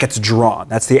that gets drawn.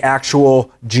 That's the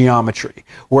actual geometry.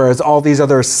 Whereas all these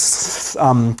other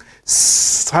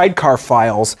sidecar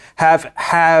files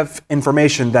have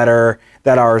information that are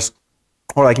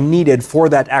or like needed for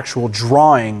that actual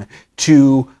drawing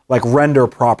to like render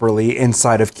properly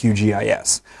inside of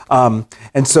QGIS.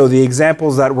 And so the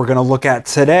examples that we're going to look at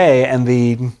today and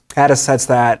the data sets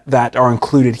that are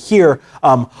included here,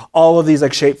 all of these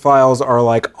like shape files are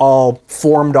like all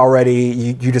formed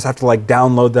already. You just have to like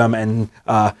download them and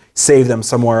save them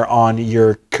somewhere on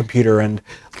your computer. And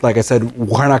like I said,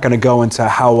 we're not going to go into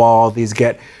how all these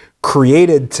get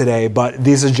created today, but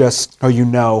this is just so you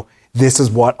know, this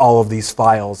is what all of these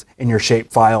files in your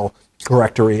shapefile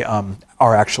directory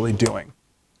are actually doing.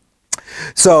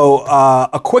 So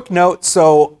a quick note,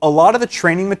 so a lot of the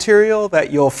training material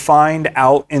that you'll find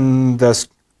out in this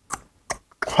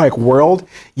like world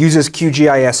uses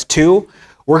QGIS 2.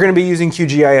 We're going to be using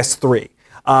QGIS 3.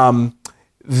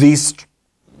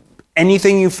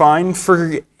 Anything you find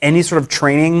for any sort of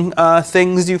training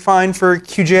things you find for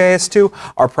QGIS 2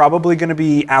 are probably going to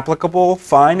be applicable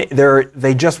fine.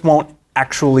 They just won't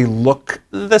actually look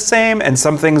the same, and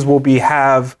some things will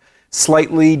have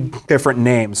slightly different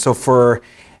names. So for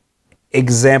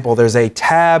example, there's a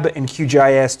tab in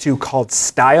QGIS 2 called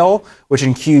Style, which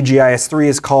in QGIS 3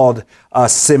 is called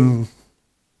Symbology,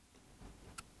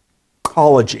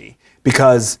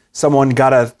 because someone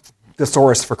got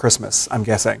thesaurus for Christmas, I'm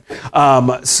guessing.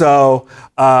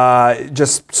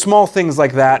 Just small things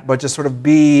like that, but just sort of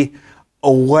be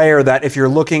aware that if you're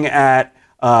looking at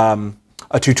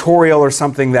a tutorial or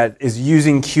something that is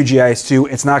using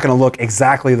QGIS2, it's not going to look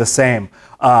exactly the same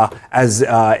as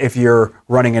if you're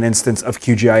running an instance of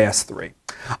QGIS3.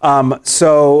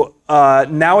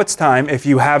 Now it's time, if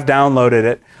you have downloaded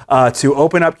it, to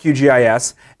open up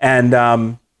QGIS,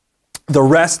 and the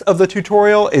rest of the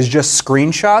tutorial is just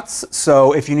screenshots.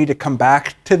 So if you need to come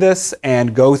back to this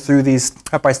and go through these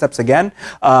step-by-steps again,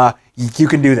 you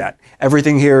can do that.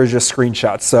 Everything here is just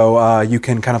screenshots. So you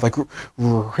can kind of like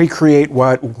recreate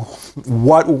what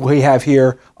we have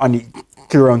here on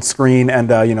your own screen and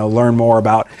learn more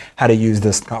about how to use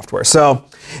this software. So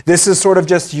this is sort of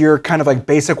just your kind of like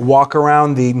basic walk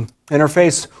around the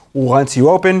interface. Once you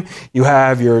open, you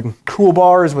have your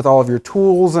toolbars with all of your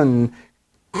tools and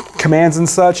commands and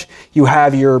such. You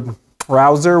have your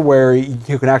browser where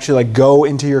you can actually like go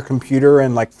into your computer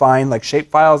and like find like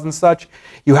shape files and such.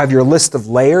 You have your list of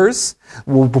layers,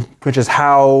 which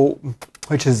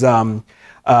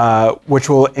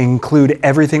will include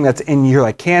everything that's in your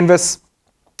like canvas,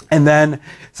 and then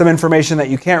some information that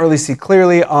you can't really see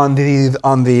clearly on the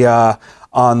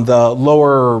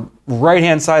lower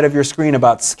right-hand side of your screen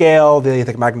about scale,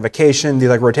 the magnification, the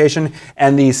like rotation,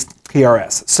 and the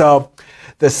CRS. So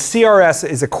the CRS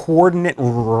is a coordinate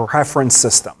reference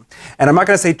system. And I'm not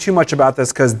going to say too much about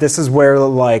this because this is where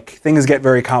like things get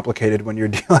very complicated when you're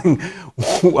dealing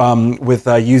with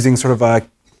using sort of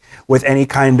with any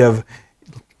kind of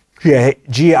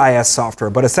GIS software.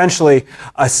 But essentially,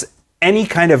 any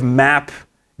kind of map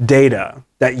data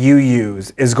that you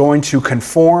use is going to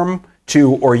conform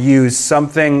to or use some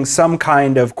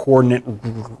kind of coordinate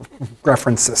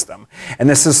reference system. And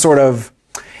this is sort of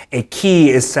a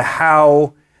key as to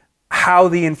how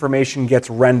the information gets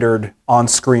rendered on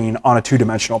screen on a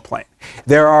two-dimensional plane.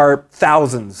 There are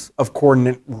thousands of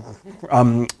coordinate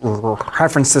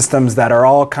reference systems that are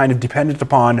all kind of dependent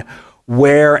upon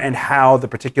where and how the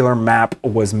particular map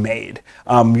was made.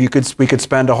 We could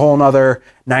spend a whole nother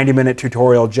 90-minute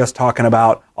tutorial just talking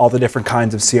about all the different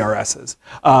kinds of CRSs.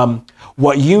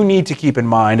 What you need to keep in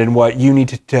mind and what you need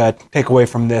to take away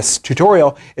from this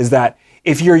tutorial is that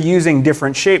if you're using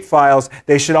different shape files,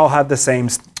 they should all have the same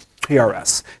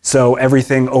CRS, so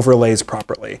everything overlays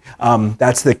properly.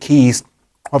 That's the key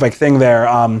thing there.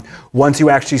 Once you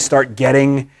actually start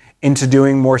getting into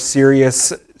doing more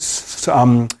serious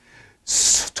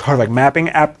sort of like mapping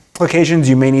applications,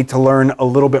 you may need to learn a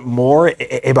little bit more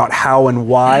about how and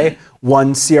why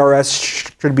one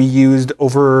CRS should be used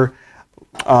over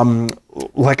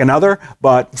like another.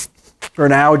 But for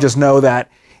now, just know that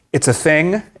it's a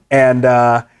thing, and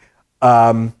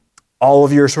all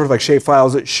of your sort of like shape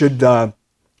files should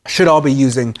all be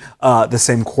using the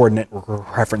same coordinate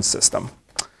reference system.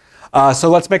 So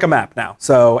let's make a map now.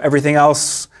 So everything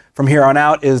else from here on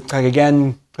out is like,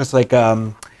 again, just like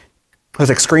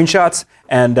screenshots,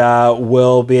 and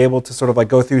we'll be able to sort of like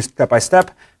go through step by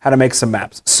step how to make some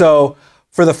maps. So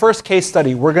for the first case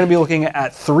study, we're going to be looking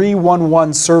at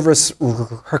 311 service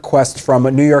requests from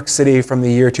New York City from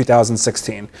the year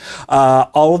 2016.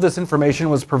 All of this information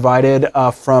was provided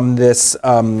from this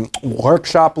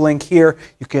workshop link here.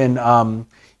 You can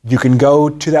go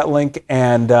to that link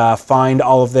and find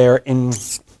all of their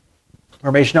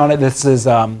information on it. This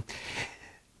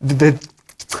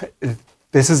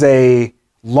is a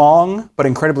long but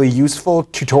incredibly useful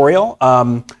tutorial.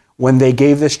 When they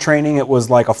gave this training, it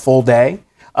was like a full day.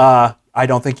 I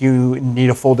don't think you need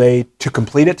a full day to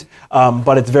complete it,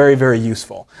 but it's very, very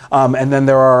useful. And then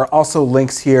there are also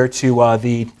links here to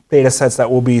the data sets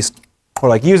that we'll be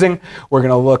using. We're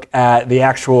going to look at the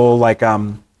actual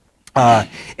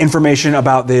information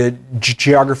about the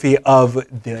geography of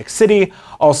the city.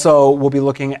 Also, we'll be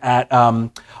looking at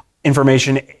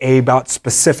information about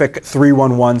specific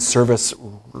 311 service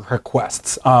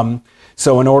requests.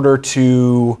 So in order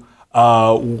to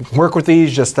work with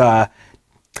these, just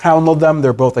download them.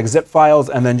 They're both like zip files,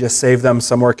 and then just save them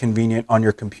somewhere convenient on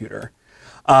your computer.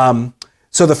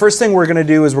 So the first thing we're going to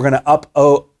do is we're going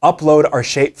to upload our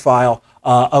shape file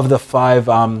of the five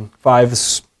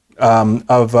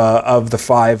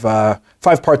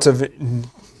parts of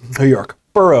New York.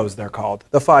 Boroughs, they're called.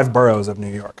 The 5 boroughs of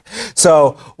New York.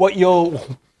 So what you'll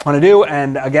want to do,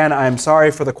 and again, I'm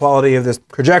sorry for the quality of this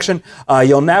projection,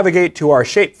 you'll navigate to our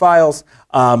shape files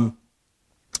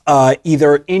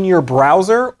either in your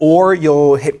browser, or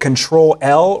you'll hit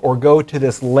Control-L or go to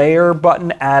this layer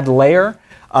button, Add Layer.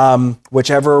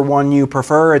 Whichever one you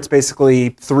prefer. It's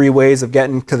basically 3 ways of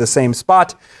getting to the same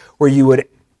spot, where you would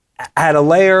add a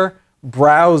layer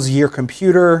browse your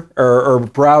computer or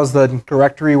browse the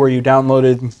directory where you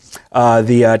downloaded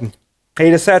the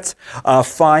data sets,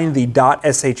 find the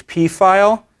 .shp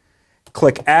file,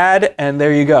 click add, and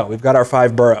there you go. We've got our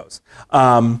 5 boroughs.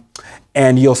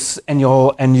 And you'll see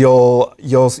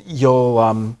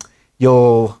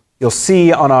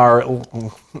on our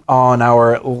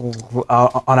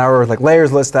like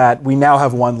layers list that we now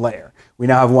have 1 layer. We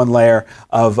now have 1 layer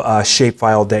of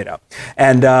shapefile data.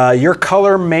 And your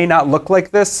color may not look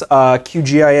like this.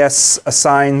 QGIS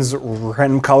assigns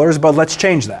random colors, but let's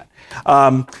change that.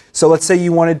 So let's say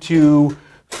you wanted to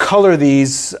color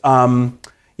these.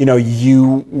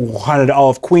 You wanted all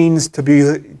of Queens to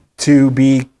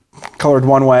be colored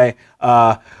one way,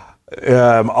 all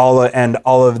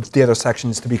of the other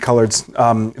sections to be colored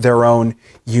their own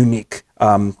unique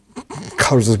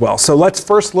colors as well. So let's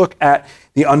first look at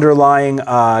the underlying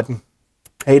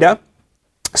data.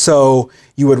 So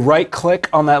you would right-click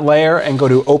on that layer and go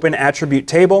to Open Attribute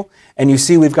Table, and you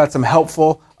see we've got some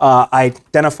helpful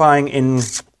identifying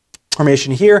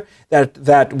information here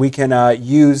that we can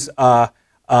use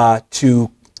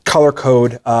to color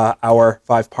code our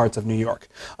 5 parts of New York.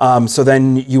 So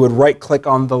then you would right-click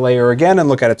on the layer again and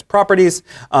look at its properties,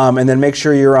 and then make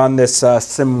sure you're on this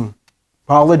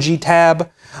Symbology tab,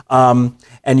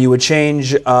 and you would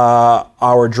change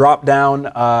our drop-down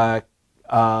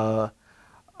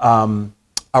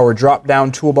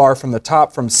toolbar from the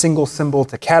top from single symbol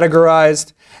to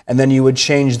categorized, and then you would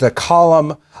change the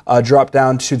column drop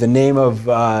down to the name of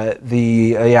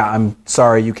I'm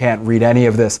sorry you can't read any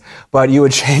of this, but you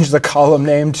would change the column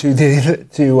name to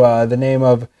the name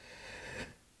of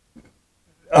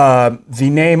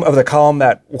the column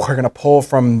that we're going to pull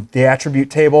from the attribute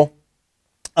table,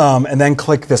 and then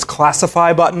click this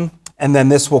classify button, and then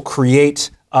this will create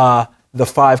the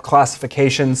 5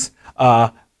 classifications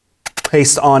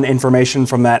based on information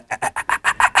from that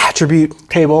attribute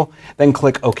table. Then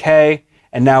click OK,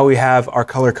 and now we have our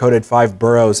color-coded 5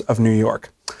 boroughs of New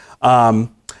York.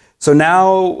 So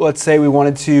now let's say we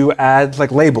wanted to add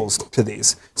like labels to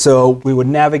these. So we would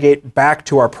navigate back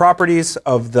to our properties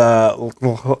of that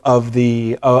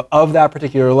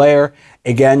particular layer,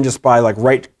 again just by like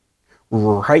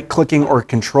right-clicking or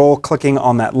control-clicking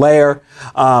on that layer.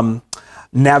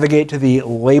 Navigate to the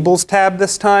Labels tab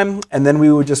this time, and then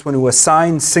we would just want to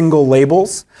assign single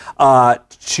labels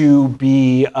to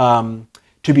be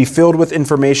filled with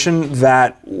information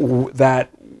that we're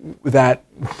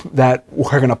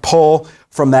going to pull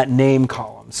from that name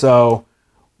column. So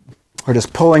we're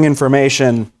just pulling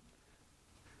information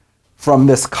from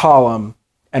this column,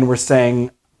 and we're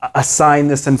saying assign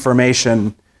this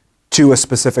information to a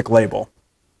specific label.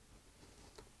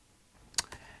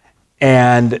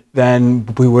 And then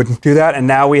we would do that, and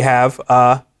now we have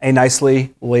a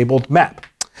nicely labeled map.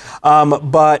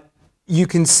 But you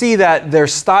can see that they're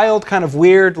styled kind of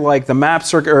weird, like the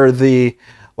maps are, or the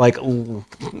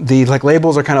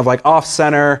labels are kind of like off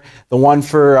center. The one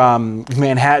for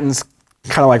Manhattan's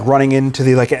kind of like running into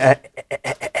the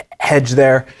edge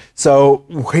there. So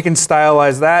we can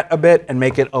stylize that a bit and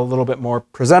make it a little bit more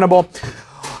presentable.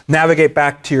 Navigate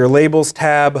back to your Labels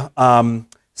tab.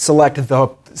 Select the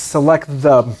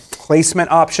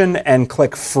placement option and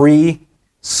click Free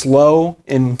Slow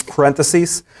in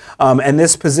parentheses. And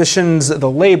this positions the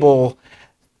label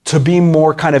to be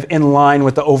more kind of in line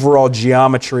with the overall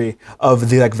geometry of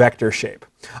the vector shape.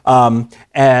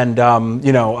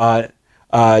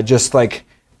 Just like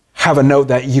have a note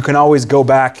that you can always go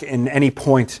back in any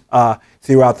point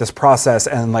throughout this process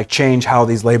and like change how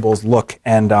these labels look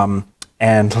and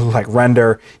like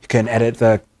render. You can edit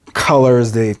the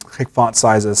colors, the font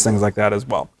sizes, things like that as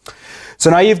well. So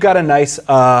now you've got a nice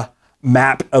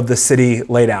map of the city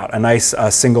laid out, a nice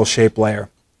single shape layer.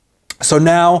 So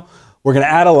now we're going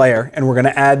to add a layer, and we're going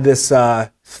to add these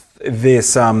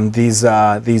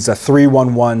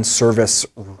 311 service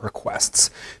requests.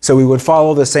 So we would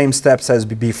follow the same steps as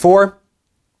before,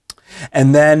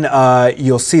 and then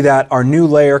you'll see that our new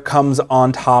layer comes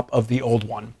on top of the old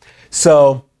one.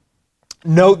 So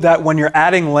note that when you're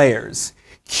adding layers,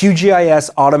 QGIS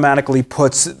automatically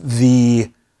puts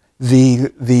the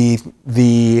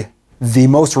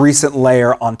most recent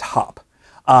layer on top,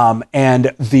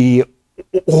 and the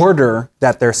order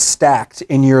that they're stacked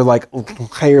in your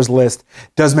layers list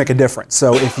does make a difference.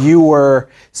 So if we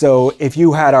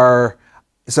had our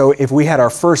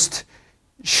first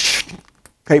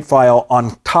shape file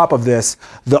on top of this,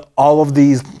 all of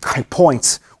these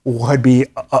points would be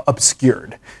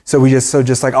obscured. So we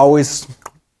just always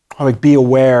be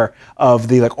aware of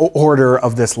the order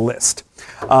of this list.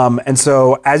 And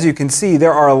so as you can see,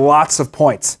 there are lots of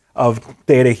points of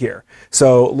data here.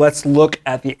 So let's look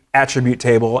at the attribute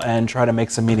table and try to make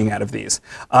some meaning out of these.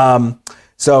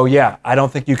 So yeah, I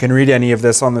don't think you can read any of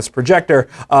this on this projector,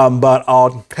 but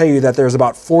I'll tell you that there's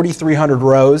about 4,300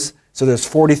 rows. So there's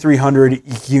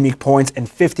 4,300 unique points and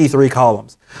 53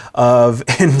 columns of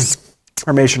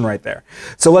information right there.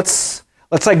 So let's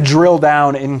like drill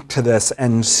down into this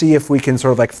and see if we can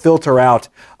sort of like filter out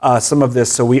some of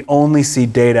this so we only see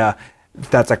data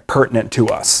that's like pertinent to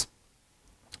us.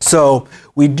 So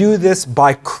we do this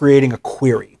by creating a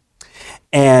query.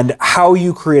 And how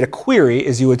you create a query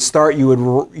is you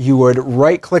would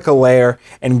right click a layer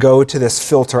and go to this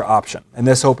filter option. And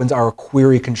this opens our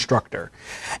query constructor.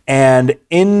 And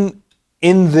in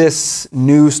this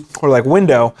new sort of like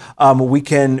window,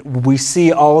 we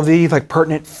see all of the like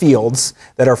pertinent fields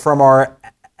that are from our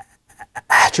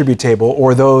attribute table,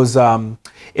 or those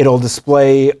it'll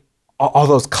display all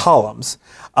those columns.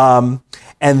 And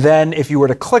then if you were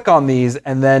to click on these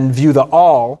and then view the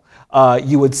all,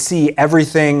 you would see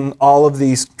everything, all of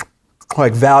these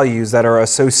like values that are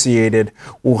associated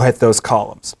with those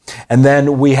columns. And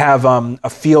then we have a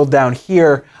field down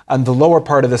here on the lower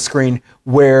part of the screen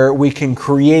where we can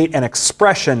create an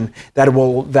expression that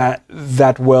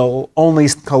will only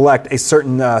collect a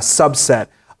certain subset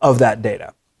of that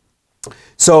data.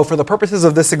 So for the purposes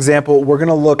of this example, we're going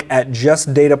to look at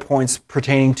just data points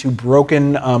pertaining to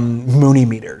broken Mooney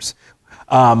meters.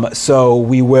 So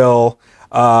we will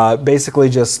basically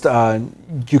just,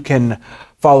 you can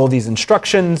follow these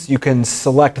instructions. You can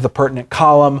select the pertinent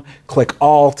column, click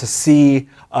all to see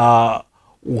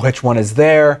which one is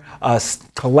there,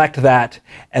 collect that,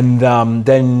 and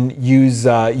then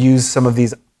use some of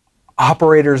these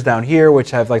operators down here, which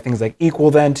have like things like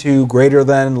equal than to, greater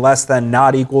than, less than,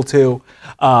 not equal to,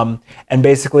 and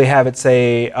basically have it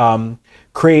say,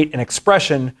 create an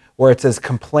expression where it says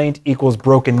complaint equals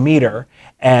broken meter,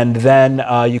 and then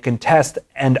you can test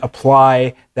and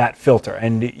apply that filter.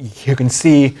 And you can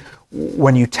see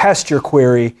when you test your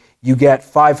query, you get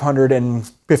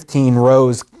 515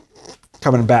 rows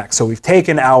coming back. So we've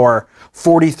taken our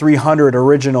 4,300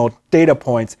 original data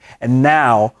points, and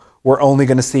now we're only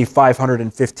going to see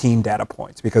 515 data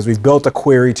points because we've built a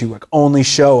query to like only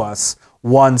show us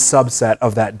one subset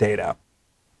of that data.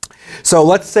 So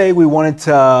let's say we wanted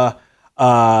to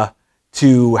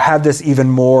have this even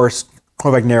more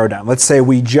like narrowed down. Let's say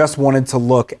we just wanted to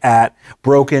look at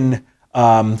broken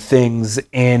things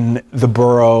in the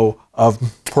borough of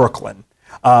Brooklyn.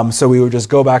 So we would just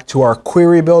go back to our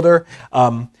query builder.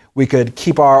 We could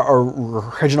keep our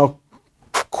original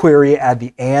query, add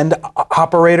the and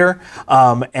operator,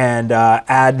 and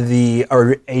add the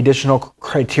additional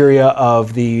criteria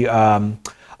of the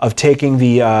of taking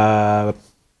the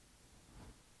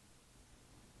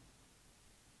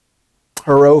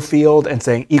row field and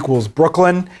saying equals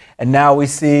Brooklyn. And now we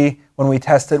see when we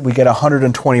test it, we get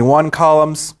 121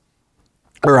 columns,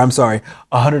 or I'm sorry,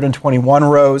 121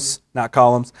 rows, not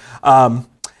columns. And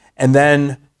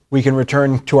then we can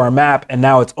return to our map, and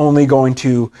now it's only going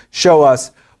to show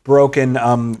us broken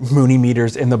Mooney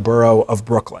meters in the borough of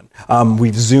Brooklyn.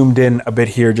 We've zoomed in a bit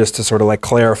here just to sort of like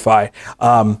clarify.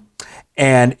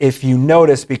 And if you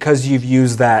notice, because you've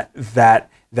used that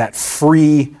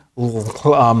free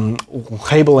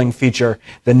labeling feature,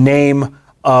 the name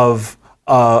of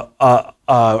the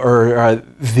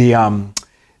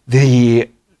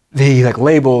like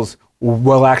labels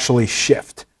will actually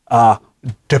shift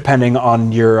depending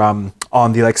on your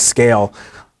on the like scale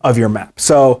of your map.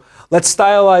 So let's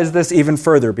stylize this even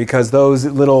further, because those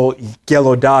little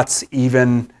yellow dots,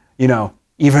 even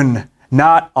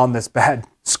not on this bad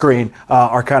screen,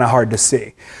 are kind of hard to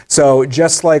see. So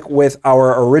just like with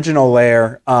our original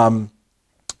layer,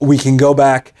 we can go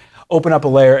back, open up a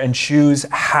layer, and choose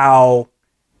how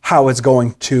it's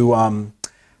going to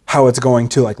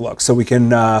like look. So we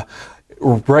can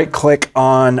right click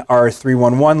on our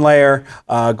 311 layer,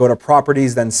 go to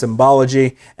properties, then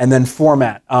symbology, and then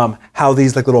format, how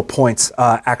these like little points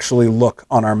actually look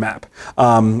on our map.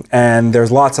 And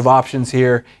there's lots of options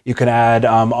here. You can add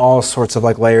all sorts of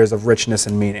like layers of richness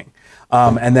and meaning.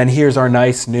 And then here's our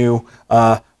nice new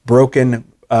broken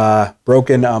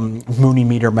Mooney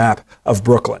meter map of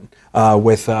Brooklyn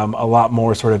with a lot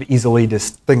more sort of easily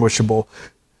distinguishable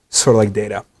sort of like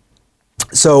data.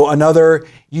 So another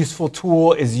useful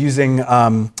tool is using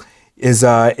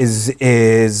using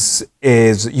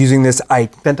this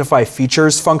identify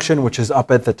features function, which is up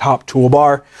at the top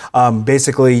toolbar.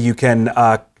 Basically, you can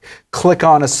click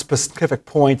on a specific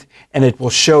point, and it will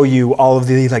show you all of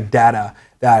the like data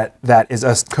that is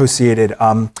associated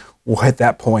with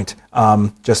that point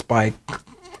just by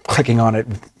clicking on it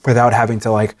without having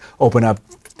to like open up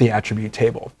the attribute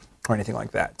table. or anything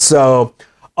like that. So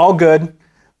all good.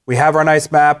 We have our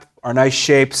nice map, our nice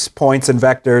shapes, points, and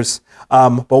vectors.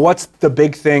 But what's the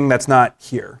big thing that's not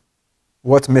here?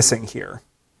 What's missing here?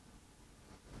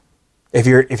 If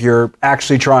you're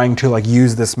actually trying to like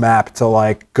use this map to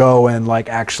like go and like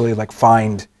actually like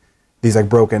find these like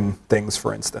broken things,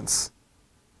 for instance,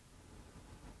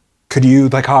 could you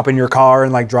like hop in your car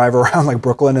and like drive around like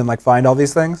Brooklyn and like find all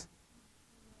these things?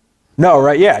 No,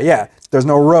 right? Yeah. There's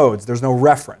no roads. There's no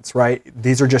reference, right?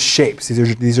 These are just shapes.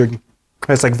 These are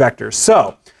it's like vectors.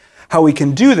 So how we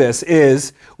can do this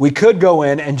is we could go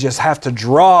in and just have to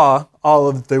draw all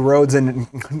of the roads in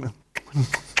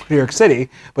New York City,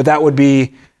 but that would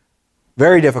be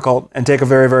very difficult and take a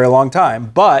very, very long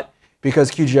time. But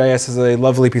because QGIS is a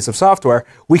lovely piece of software,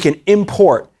 we can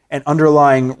import an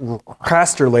underlying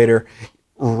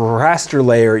raster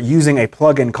layer using a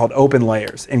plugin called Open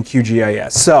Layers in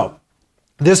QGIS. So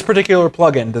this particular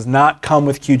plugin does not come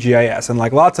with QGIS, and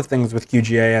like lots of things with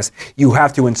QGIS, you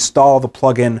have to install the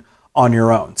plugin on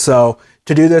your own. So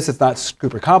to do this, it's not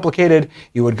super complicated.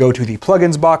 You would go to the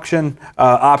plugins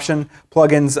option,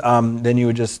 plugins, then you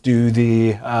would just do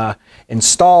the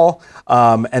install,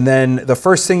 and then the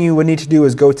first thing you would need to do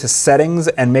is go to settings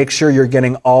and make sure you're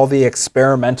getting all the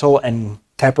experimental and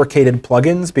deprecated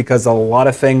plugins, because a lot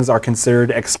of things are considered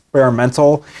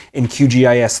experimental in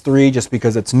QGIS 3 just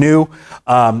because it's new,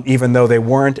 even though they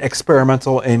weren't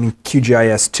experimental in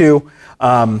QGIS 2.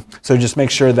 So just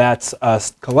make sure that's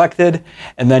collected,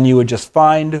 and then you would just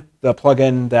find the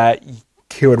plugin that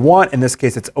you would want. In this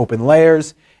case, it's Open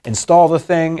Layers. Install the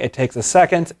thing. It takes a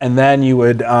second, and then you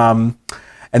would, and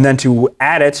then to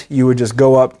add it, you would just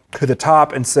go up to the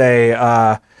top and say,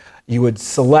 you would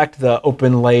select the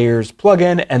Open Layers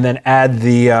plugin and then add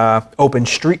the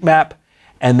OpenStreetMap,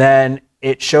 and then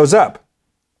it shows up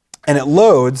and it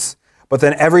loads. But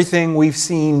then everything we've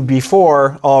seen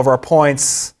before, all of our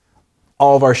points,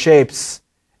 all of our shapes,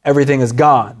 everything is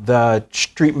gone. The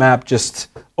street map just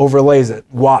overlays it.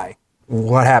 Why?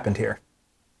 What happened here?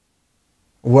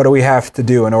 What do we have to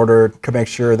do in order to make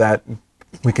sure that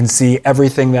we can see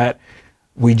everything that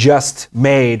we just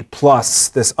made plus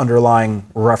this underlying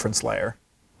reference layer?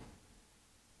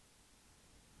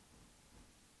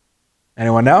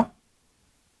 Anyone know?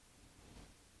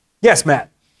 Yes, Matt.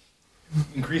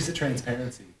 Increase the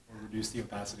transparency or reduce the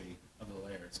opacity of the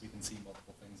layer so we can see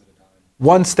multiple things at a time.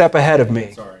 One step ahead of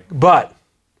me. Sorry. But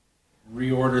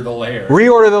Reorder the layer.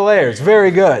 reorder the layers.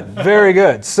 Very good. Very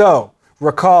good. So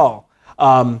recall,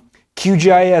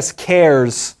 QGIS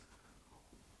cares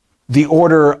the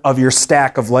order of your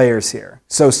stack of layers here.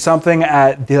 So something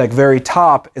at the like very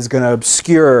top is going to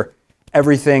obscure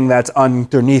everything that's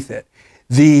underneath it.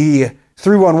 The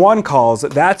 311 calls,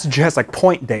 that's just like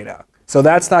point data. So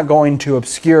that's not going to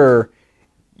obscure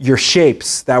your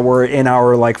shapes that were in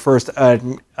our like first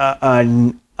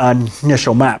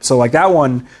initial map. So like that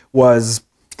one was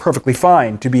perfectly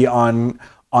fine to be on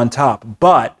top.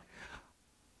 But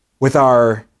with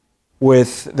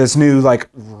this new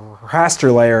like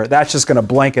raster layer, that's just going to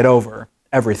blanket over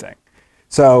everything.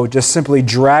 So just simply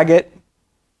drag it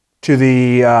to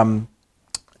the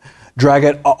drag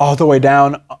it all the way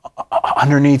down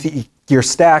underneath your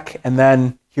stack, and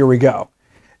then here we go.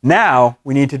 Now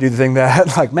we need to do the thing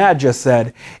that, like Matt just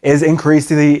said, is increase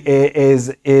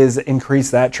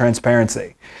that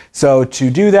transparency. So to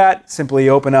do that, simply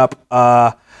open up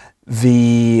our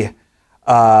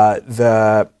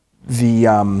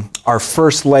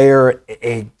first layer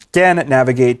again.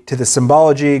 Navigate to the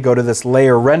symbology, go to this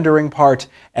layer rendering part,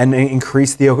 and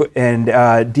decrease the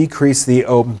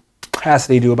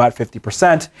opacity to about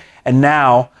 50%. And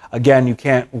now, again, you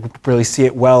can't really see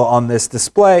it well on this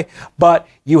display, but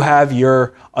you have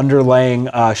your underlying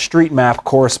street map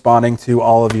corresponding to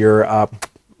all of your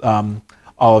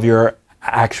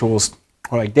actual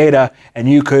like data, and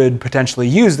you could potentially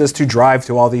use this to drive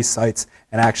to all these sites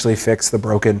and actually fix the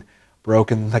broken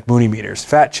like Mooney meters.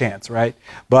 Fat chance, right?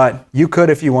 But you could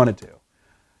if you wanted to.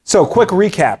 So quick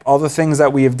recap, all the things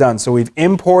that we have done. So we've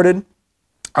imported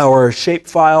our shape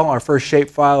file, our first shape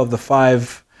file of the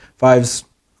five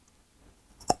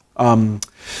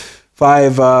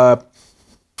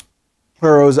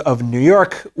boroughs of New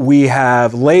York. We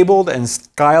have labeled and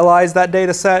stylized that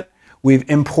data set. We've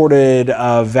imported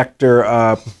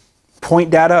vector point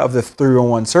data of the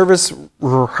 301 service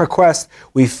request.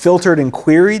 We've filtered and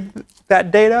queried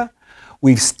that data.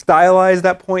 We've stylized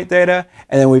that point data,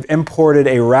 and then we've imported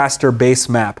a raster base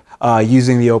map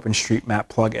using the OpenStreetMap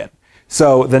plugin.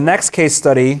 So the next case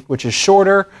study, which is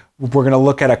shorter, we're going to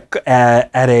look at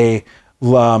a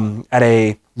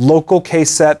local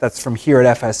case set that's from here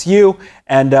at FSU,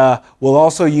 and we'll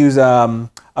also use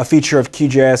a feature of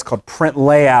QGIS called print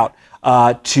layout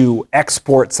to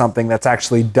export something that's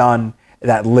actually done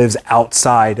that lives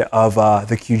outside of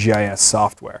the QGIS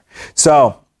software.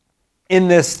 So in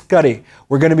this study,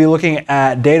 we're going to be looking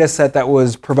at data set that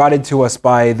was provided to us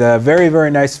by the very,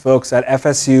 very nice folks at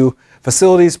FSU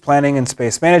Facilities Planning and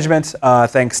Space Management.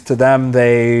 Thanks to them,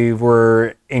 they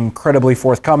were incredibly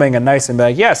forthcoming and nice and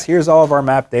like, yes, here's all of our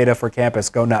map data for campus,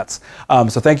 go nuts.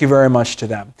 So thank you very much to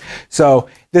them. So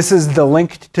this is the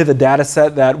link to the data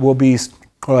set that we'll be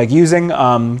using.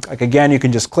 Like again, you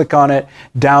can just click on it,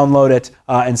 download it,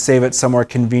 and save it somewhere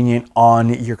convenient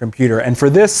on your computer. And for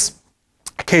this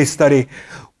case study,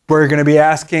 we're going to be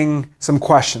asking some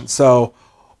questions. So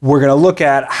we're going to look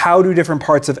at how do different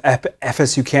parts of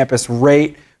FSU campus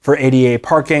rate for ADA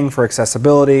parking, for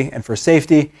accessibility, and for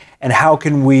safety, and how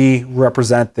can we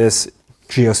represent this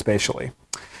geospatially.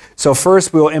 So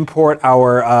first, we'll import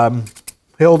our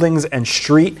buildings and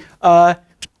street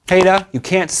data. You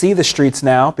can't see the streets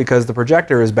now because the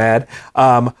projector is bad,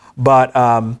 but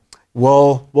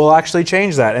we'll actually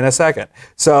change that in a second.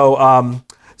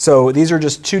 So these are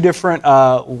just two different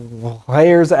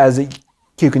layers, as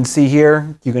you can see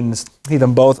here. You can see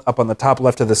them both up on the top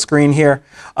left of the screen here.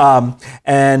 So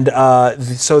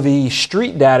the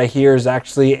street data here is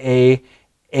actually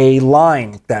a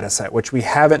line data set, which we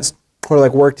haven't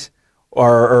worked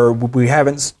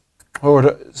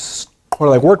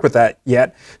with that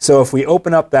yet. So if we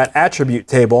open up that attribute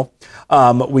table,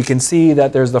 we can see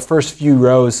that there's the first few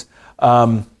rows,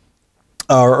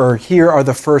 or here are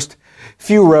the first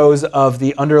few rows of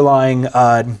the underlying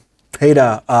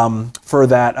data for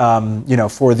that,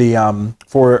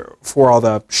 for all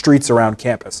the streets around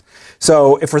campus.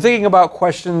 So if we're thinking about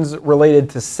questions related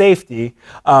to safety,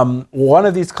 one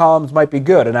of these columns might be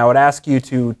good, and I would ask you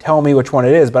to tell me which one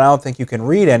it is, but I don't think you can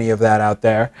read any of that out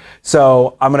there.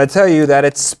 So I'm going to tell you that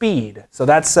it's speed. So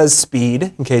that says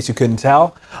speed, in case you couldn't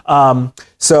tell.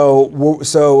 So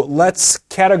let's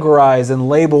categorize and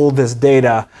label this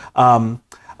data on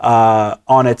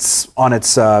its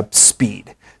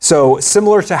speed. So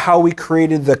similar to how we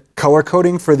created the color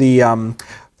coding for the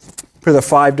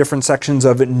 5 different sections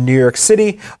of New York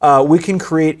City, we can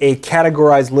create a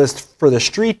categorized list for the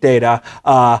street data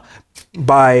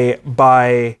by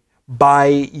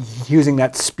using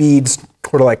that speed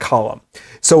column.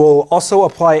 So we'll also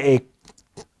apply a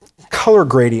color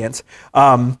gradient,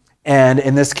 and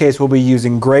in this case we'll be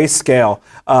using grayscale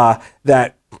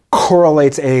that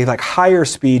correlates a higher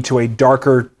speed to a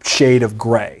darker shade of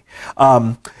gray.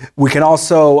 We can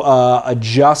also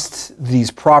adjust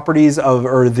these properties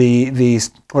or the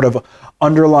sort of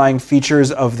underlying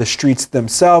features of the streets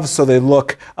themselves so they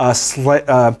look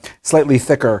slightly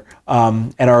thicker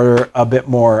and are a bit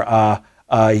more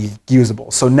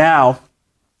usable. So now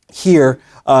here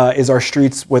is our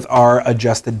streets with our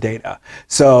adjusted data.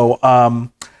 So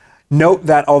note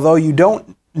that although you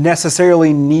don't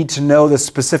necessarily need to know the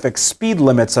specific speed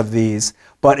limits of these,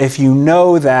 but if you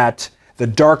know that the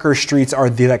darker streets are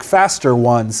the faster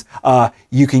ones,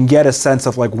 you can get a sense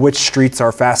of which streets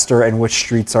are faster and which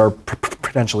streets are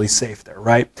potentially safer,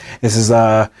 right? This is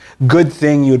a good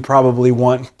thing you would probably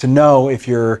want to know if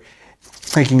you're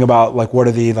thinking about what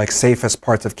are the safest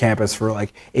parts of campus for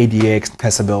ADA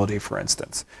accessibility, for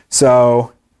instance.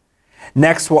 So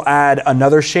next, we'll add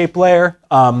another shape layer,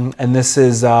 and this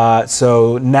is,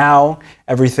 so now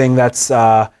everything that's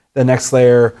the next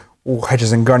layer,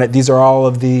 hedges and garnet, these are all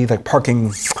of the parking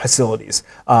facilities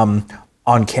on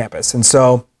campus. And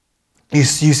so you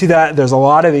see that there's a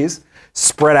lot of these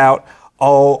spread out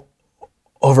all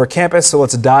over campus. So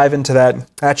let's dive into that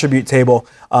attribute table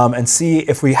and see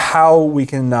if how we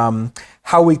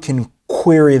can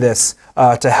query this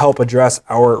to help address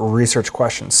our research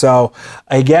questions. So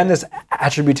again, this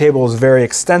attribute table is very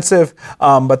extensive,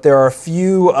 but there are a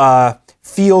few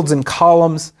fields and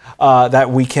columns that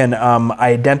we can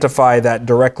identify that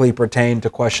directly pertain to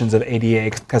questions of ADA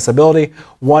accessibility.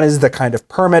 One is the kind of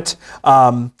permit.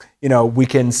 We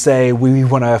can say we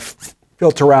want to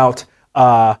filter out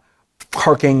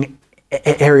parking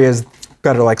areas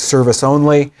that are service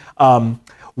only.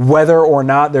 Whether or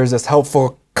not there's this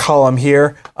helpful column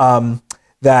here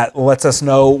that lets us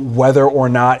know whether or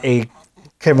not a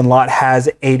given lot has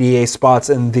ADA spots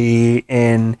in the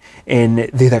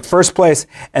first place,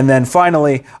 and then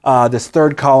finally this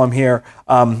third column here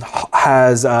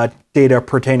has data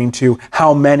pertaining to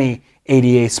how many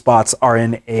ADA spots are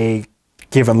in a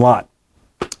given lot.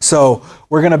 So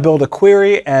we're going to build a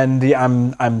query, and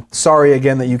I'm sorry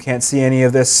again that you can't see any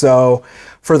of this. So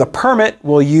for the permit,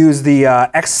 we'll use the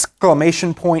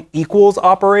exclamation point equals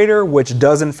operator, which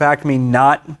does in fact mean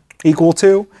not equal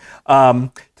to.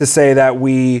 to say that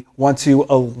we want to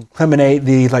eliminate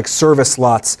the like service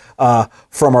lots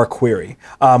from our query.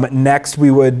 Next,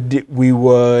 we would use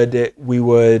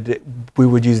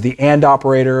the AND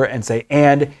operator and say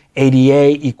AND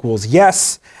ADA equals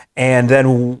yes, and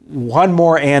then one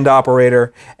more AND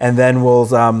operator, and then we'll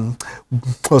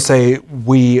say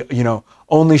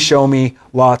only show me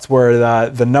lots where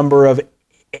the number of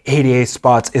ADA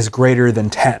spots is greater than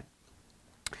 10.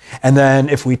 And then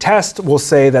if we test, we'll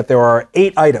say that there are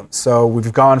 8 items. So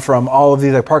we've gone from all of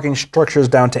these parking structures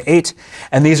down to 8,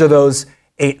 and these are those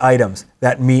 8 items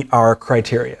that meet our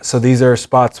criteria. So these are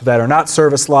spots that are not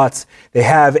service lots. They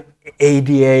have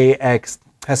ADA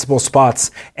accessible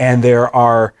spots, and there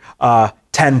are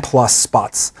 10 plus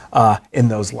spots in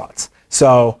those lots.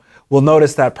 So we'll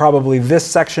notice that probably this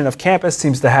section of campus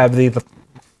seems to have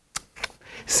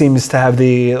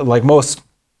the like most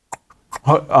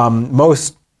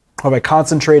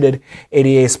concentrated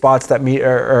ADA spots that meet,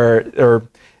 or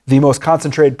the most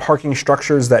concentrated parking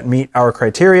structures that meet our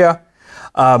criteria.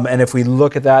 And if we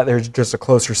look at that, there's just a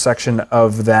closer section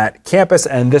of that campus,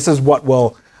 and this is what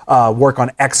we'll work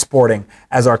on exporting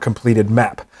as our completed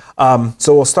map.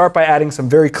 So we'll start by adding some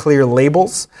very clear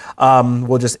labels.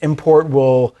 We'll just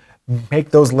we'll make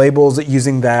those labels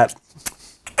using that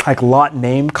like lot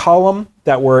name column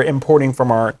that we're importing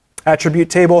from our attribute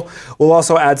table. We'll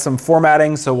also add some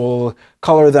formatting, so we'll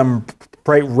color them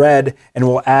bright red, and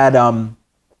we'll add a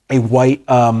white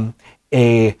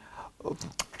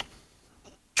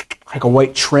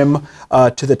trim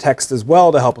to the text as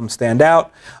well to help them stand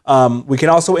out. We can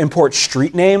also import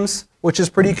street names, which is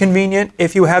pretty convenient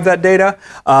if you have that data,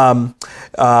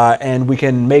 and we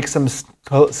can make some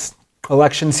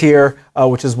elections here,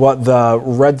 which is what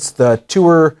the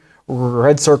two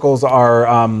red circles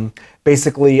are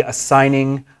basically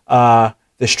assigning the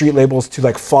street labels to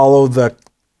like follow the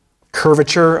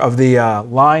curvature of the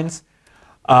lines.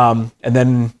 And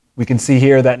then we can see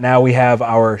here that now we have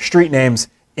our street names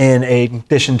in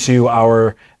addition to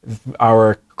our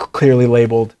clearly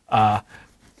labeled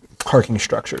parking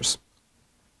structures.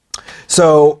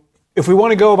 So if we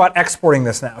want to go about exporting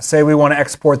this now, say we want to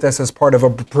export this as part of a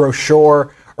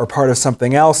brochure or part of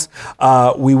something else,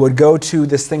 we would go to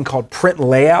this thing called Print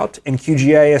Layout in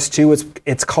QGIS2.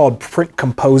 It's called Print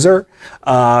Composer.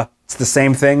 It's the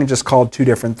same thing, just called 2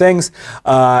 different things.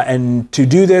 And to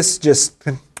do this, just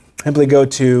simply go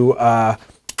to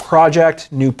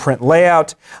Project, New Print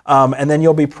Layout, and then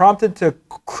you'll be prompted to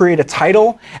create a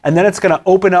title, and then it's going to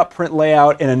open up Print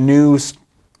Layout in a new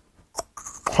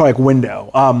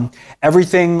window.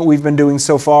 Everything we've been doing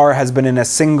so far has been in a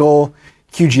single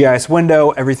QGIS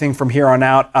window. Everything from here on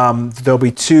out, there'll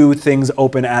be 2 things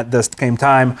open at the same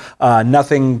time.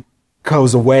 Nothing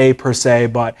goes away per se,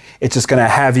 but it's just going to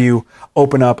have you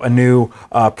open up a new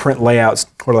print layout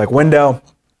window.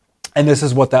 And this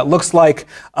is what that looks like.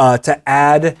 To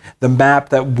add the map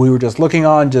that we were just looking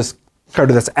on, just go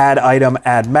to this add item,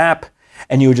 add map,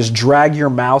 and you would just drag your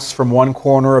mouse from one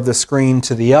corner of the screen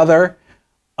to the other.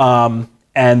 And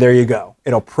there you go.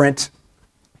 It'll print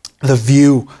the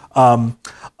view of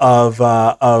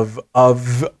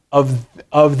the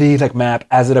map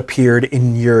as it appeared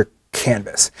in your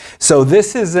canvas. So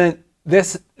this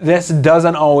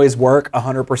doesn't always work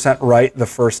 100% right the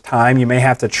first time. You may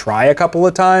have to try a couple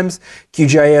of times.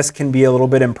 QGIS can be a little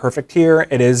bit imperfect here.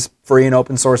 It is free and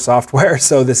open source software,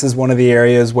 so this is one of the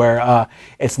areas where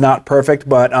it's not perfect,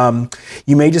 but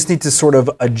you may just need to sort of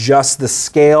adjust the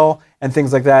scale and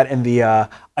things like that in the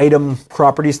item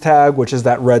properties tag, which is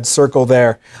that red circle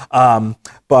there. But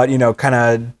kind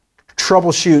of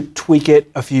troubleshoot, tweak it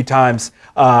a few times,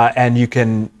 and you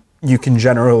can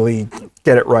generally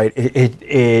get it right.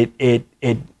 It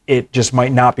just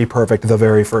might not be perfect the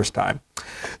very first time.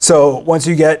 So once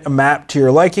you get a map to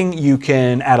your liking, you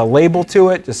can add a label to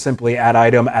it. Just simply add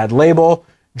item, add label,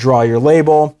 draw your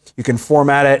label. You can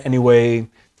format it any way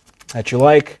that you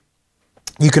like.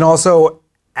 You can also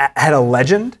add a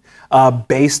legend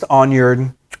based on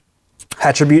your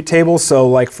attribute table. So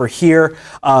like for here,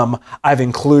 I've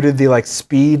included the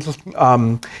speed.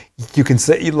 You can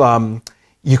say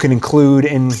you can include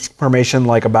information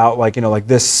about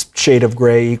this shade of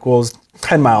gray equals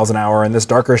 10 miles an hour, and this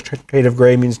darker shade of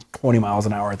gray means 20 miles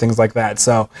an hour, things like that.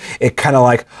 So it kind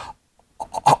of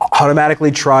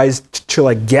automatically tries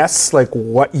to guess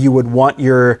what you would want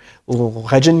your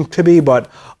legend to be, but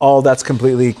all that's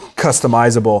completely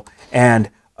customizable and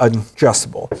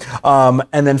adjustable.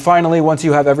 And then finally, once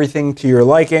you have everything to your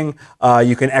liking,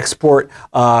 you can export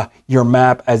your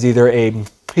map as either a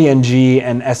PNG,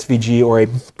 an SVG, or a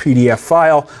PDF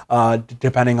file,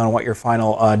 depending on what your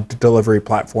final delivery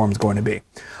platform is going to be.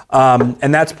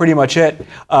 And that's pretty much it.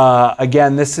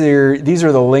 Again, these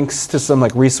are the links to some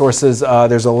like resources.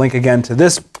 There's a link again to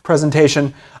this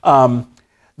presentation.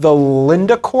 The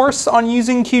Lynda course on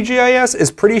using QGIS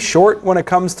is pretty short when it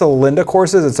comes to Lynda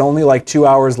courses. It's only like 2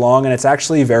 hours long, and it's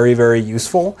actually very, very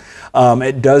useful.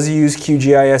 It does use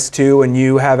QGIS too, and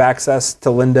you have access to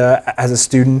Lynda as a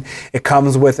student. It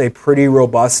comes with a pretty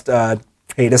robust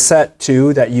data set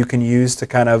too that you can use to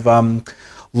kind of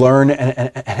learn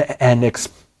and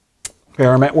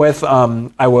experiment with.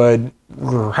 I would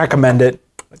recommend it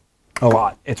a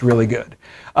lot. It's really good.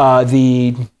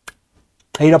 The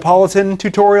Adapolitan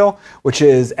tutorial, which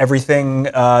is everything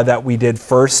that we did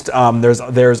first.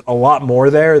 There's a lot more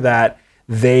there that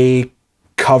they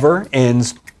cover in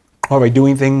by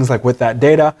doing things like with that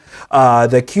data.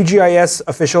 The QGIS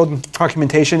official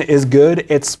documentation is good.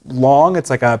 It's long.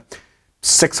 It's like a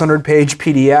 600-page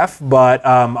PDF, but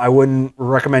I wouldn't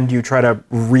recommend you try to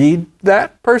read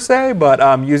that per se, but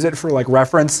use it for like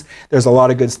reference. There's a lot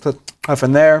of good stuff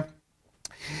in there.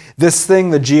 This thing,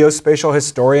 the Geospatial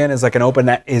Historian, is like an open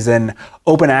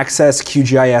access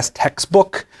QGIS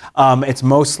textbook. It's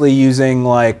mostly using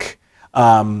like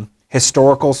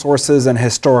historical sources and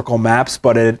historical maps,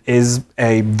 but it is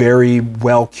a very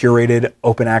well curated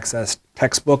open access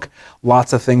textbook.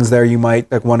 Lots of things there you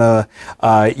might like want to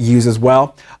use as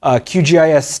well.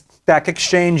 QGIS Stack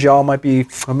Exchange, y'all might be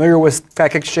familiar with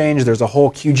Stack Exchange. There's a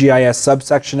whole QGIS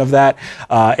subsection of that.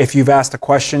 If you've asked a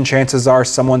question, chances are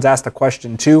someone's asked a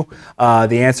question too.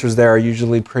 The answers there are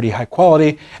usually pretty high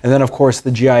quality. And then of course the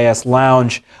GIS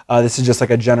Lounge. This is just like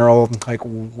a general like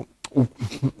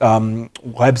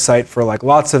website for like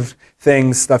lots of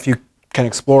things, stuff you can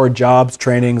explore, jobs,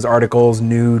 trainings, articles,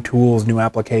 new tools, new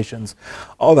applications,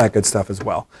 all that good stuff as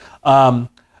well.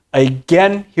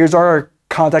 Again, here's our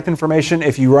contact information.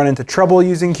 If you run into trouble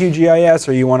using QGIS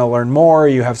or you want to learn more,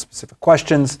 you have specific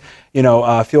questions,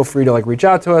 feel free to like reach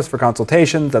out to us for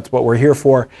consultations. That's what we're here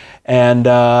for. And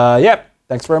yeah,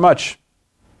 thanks very much.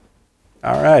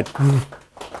 All right.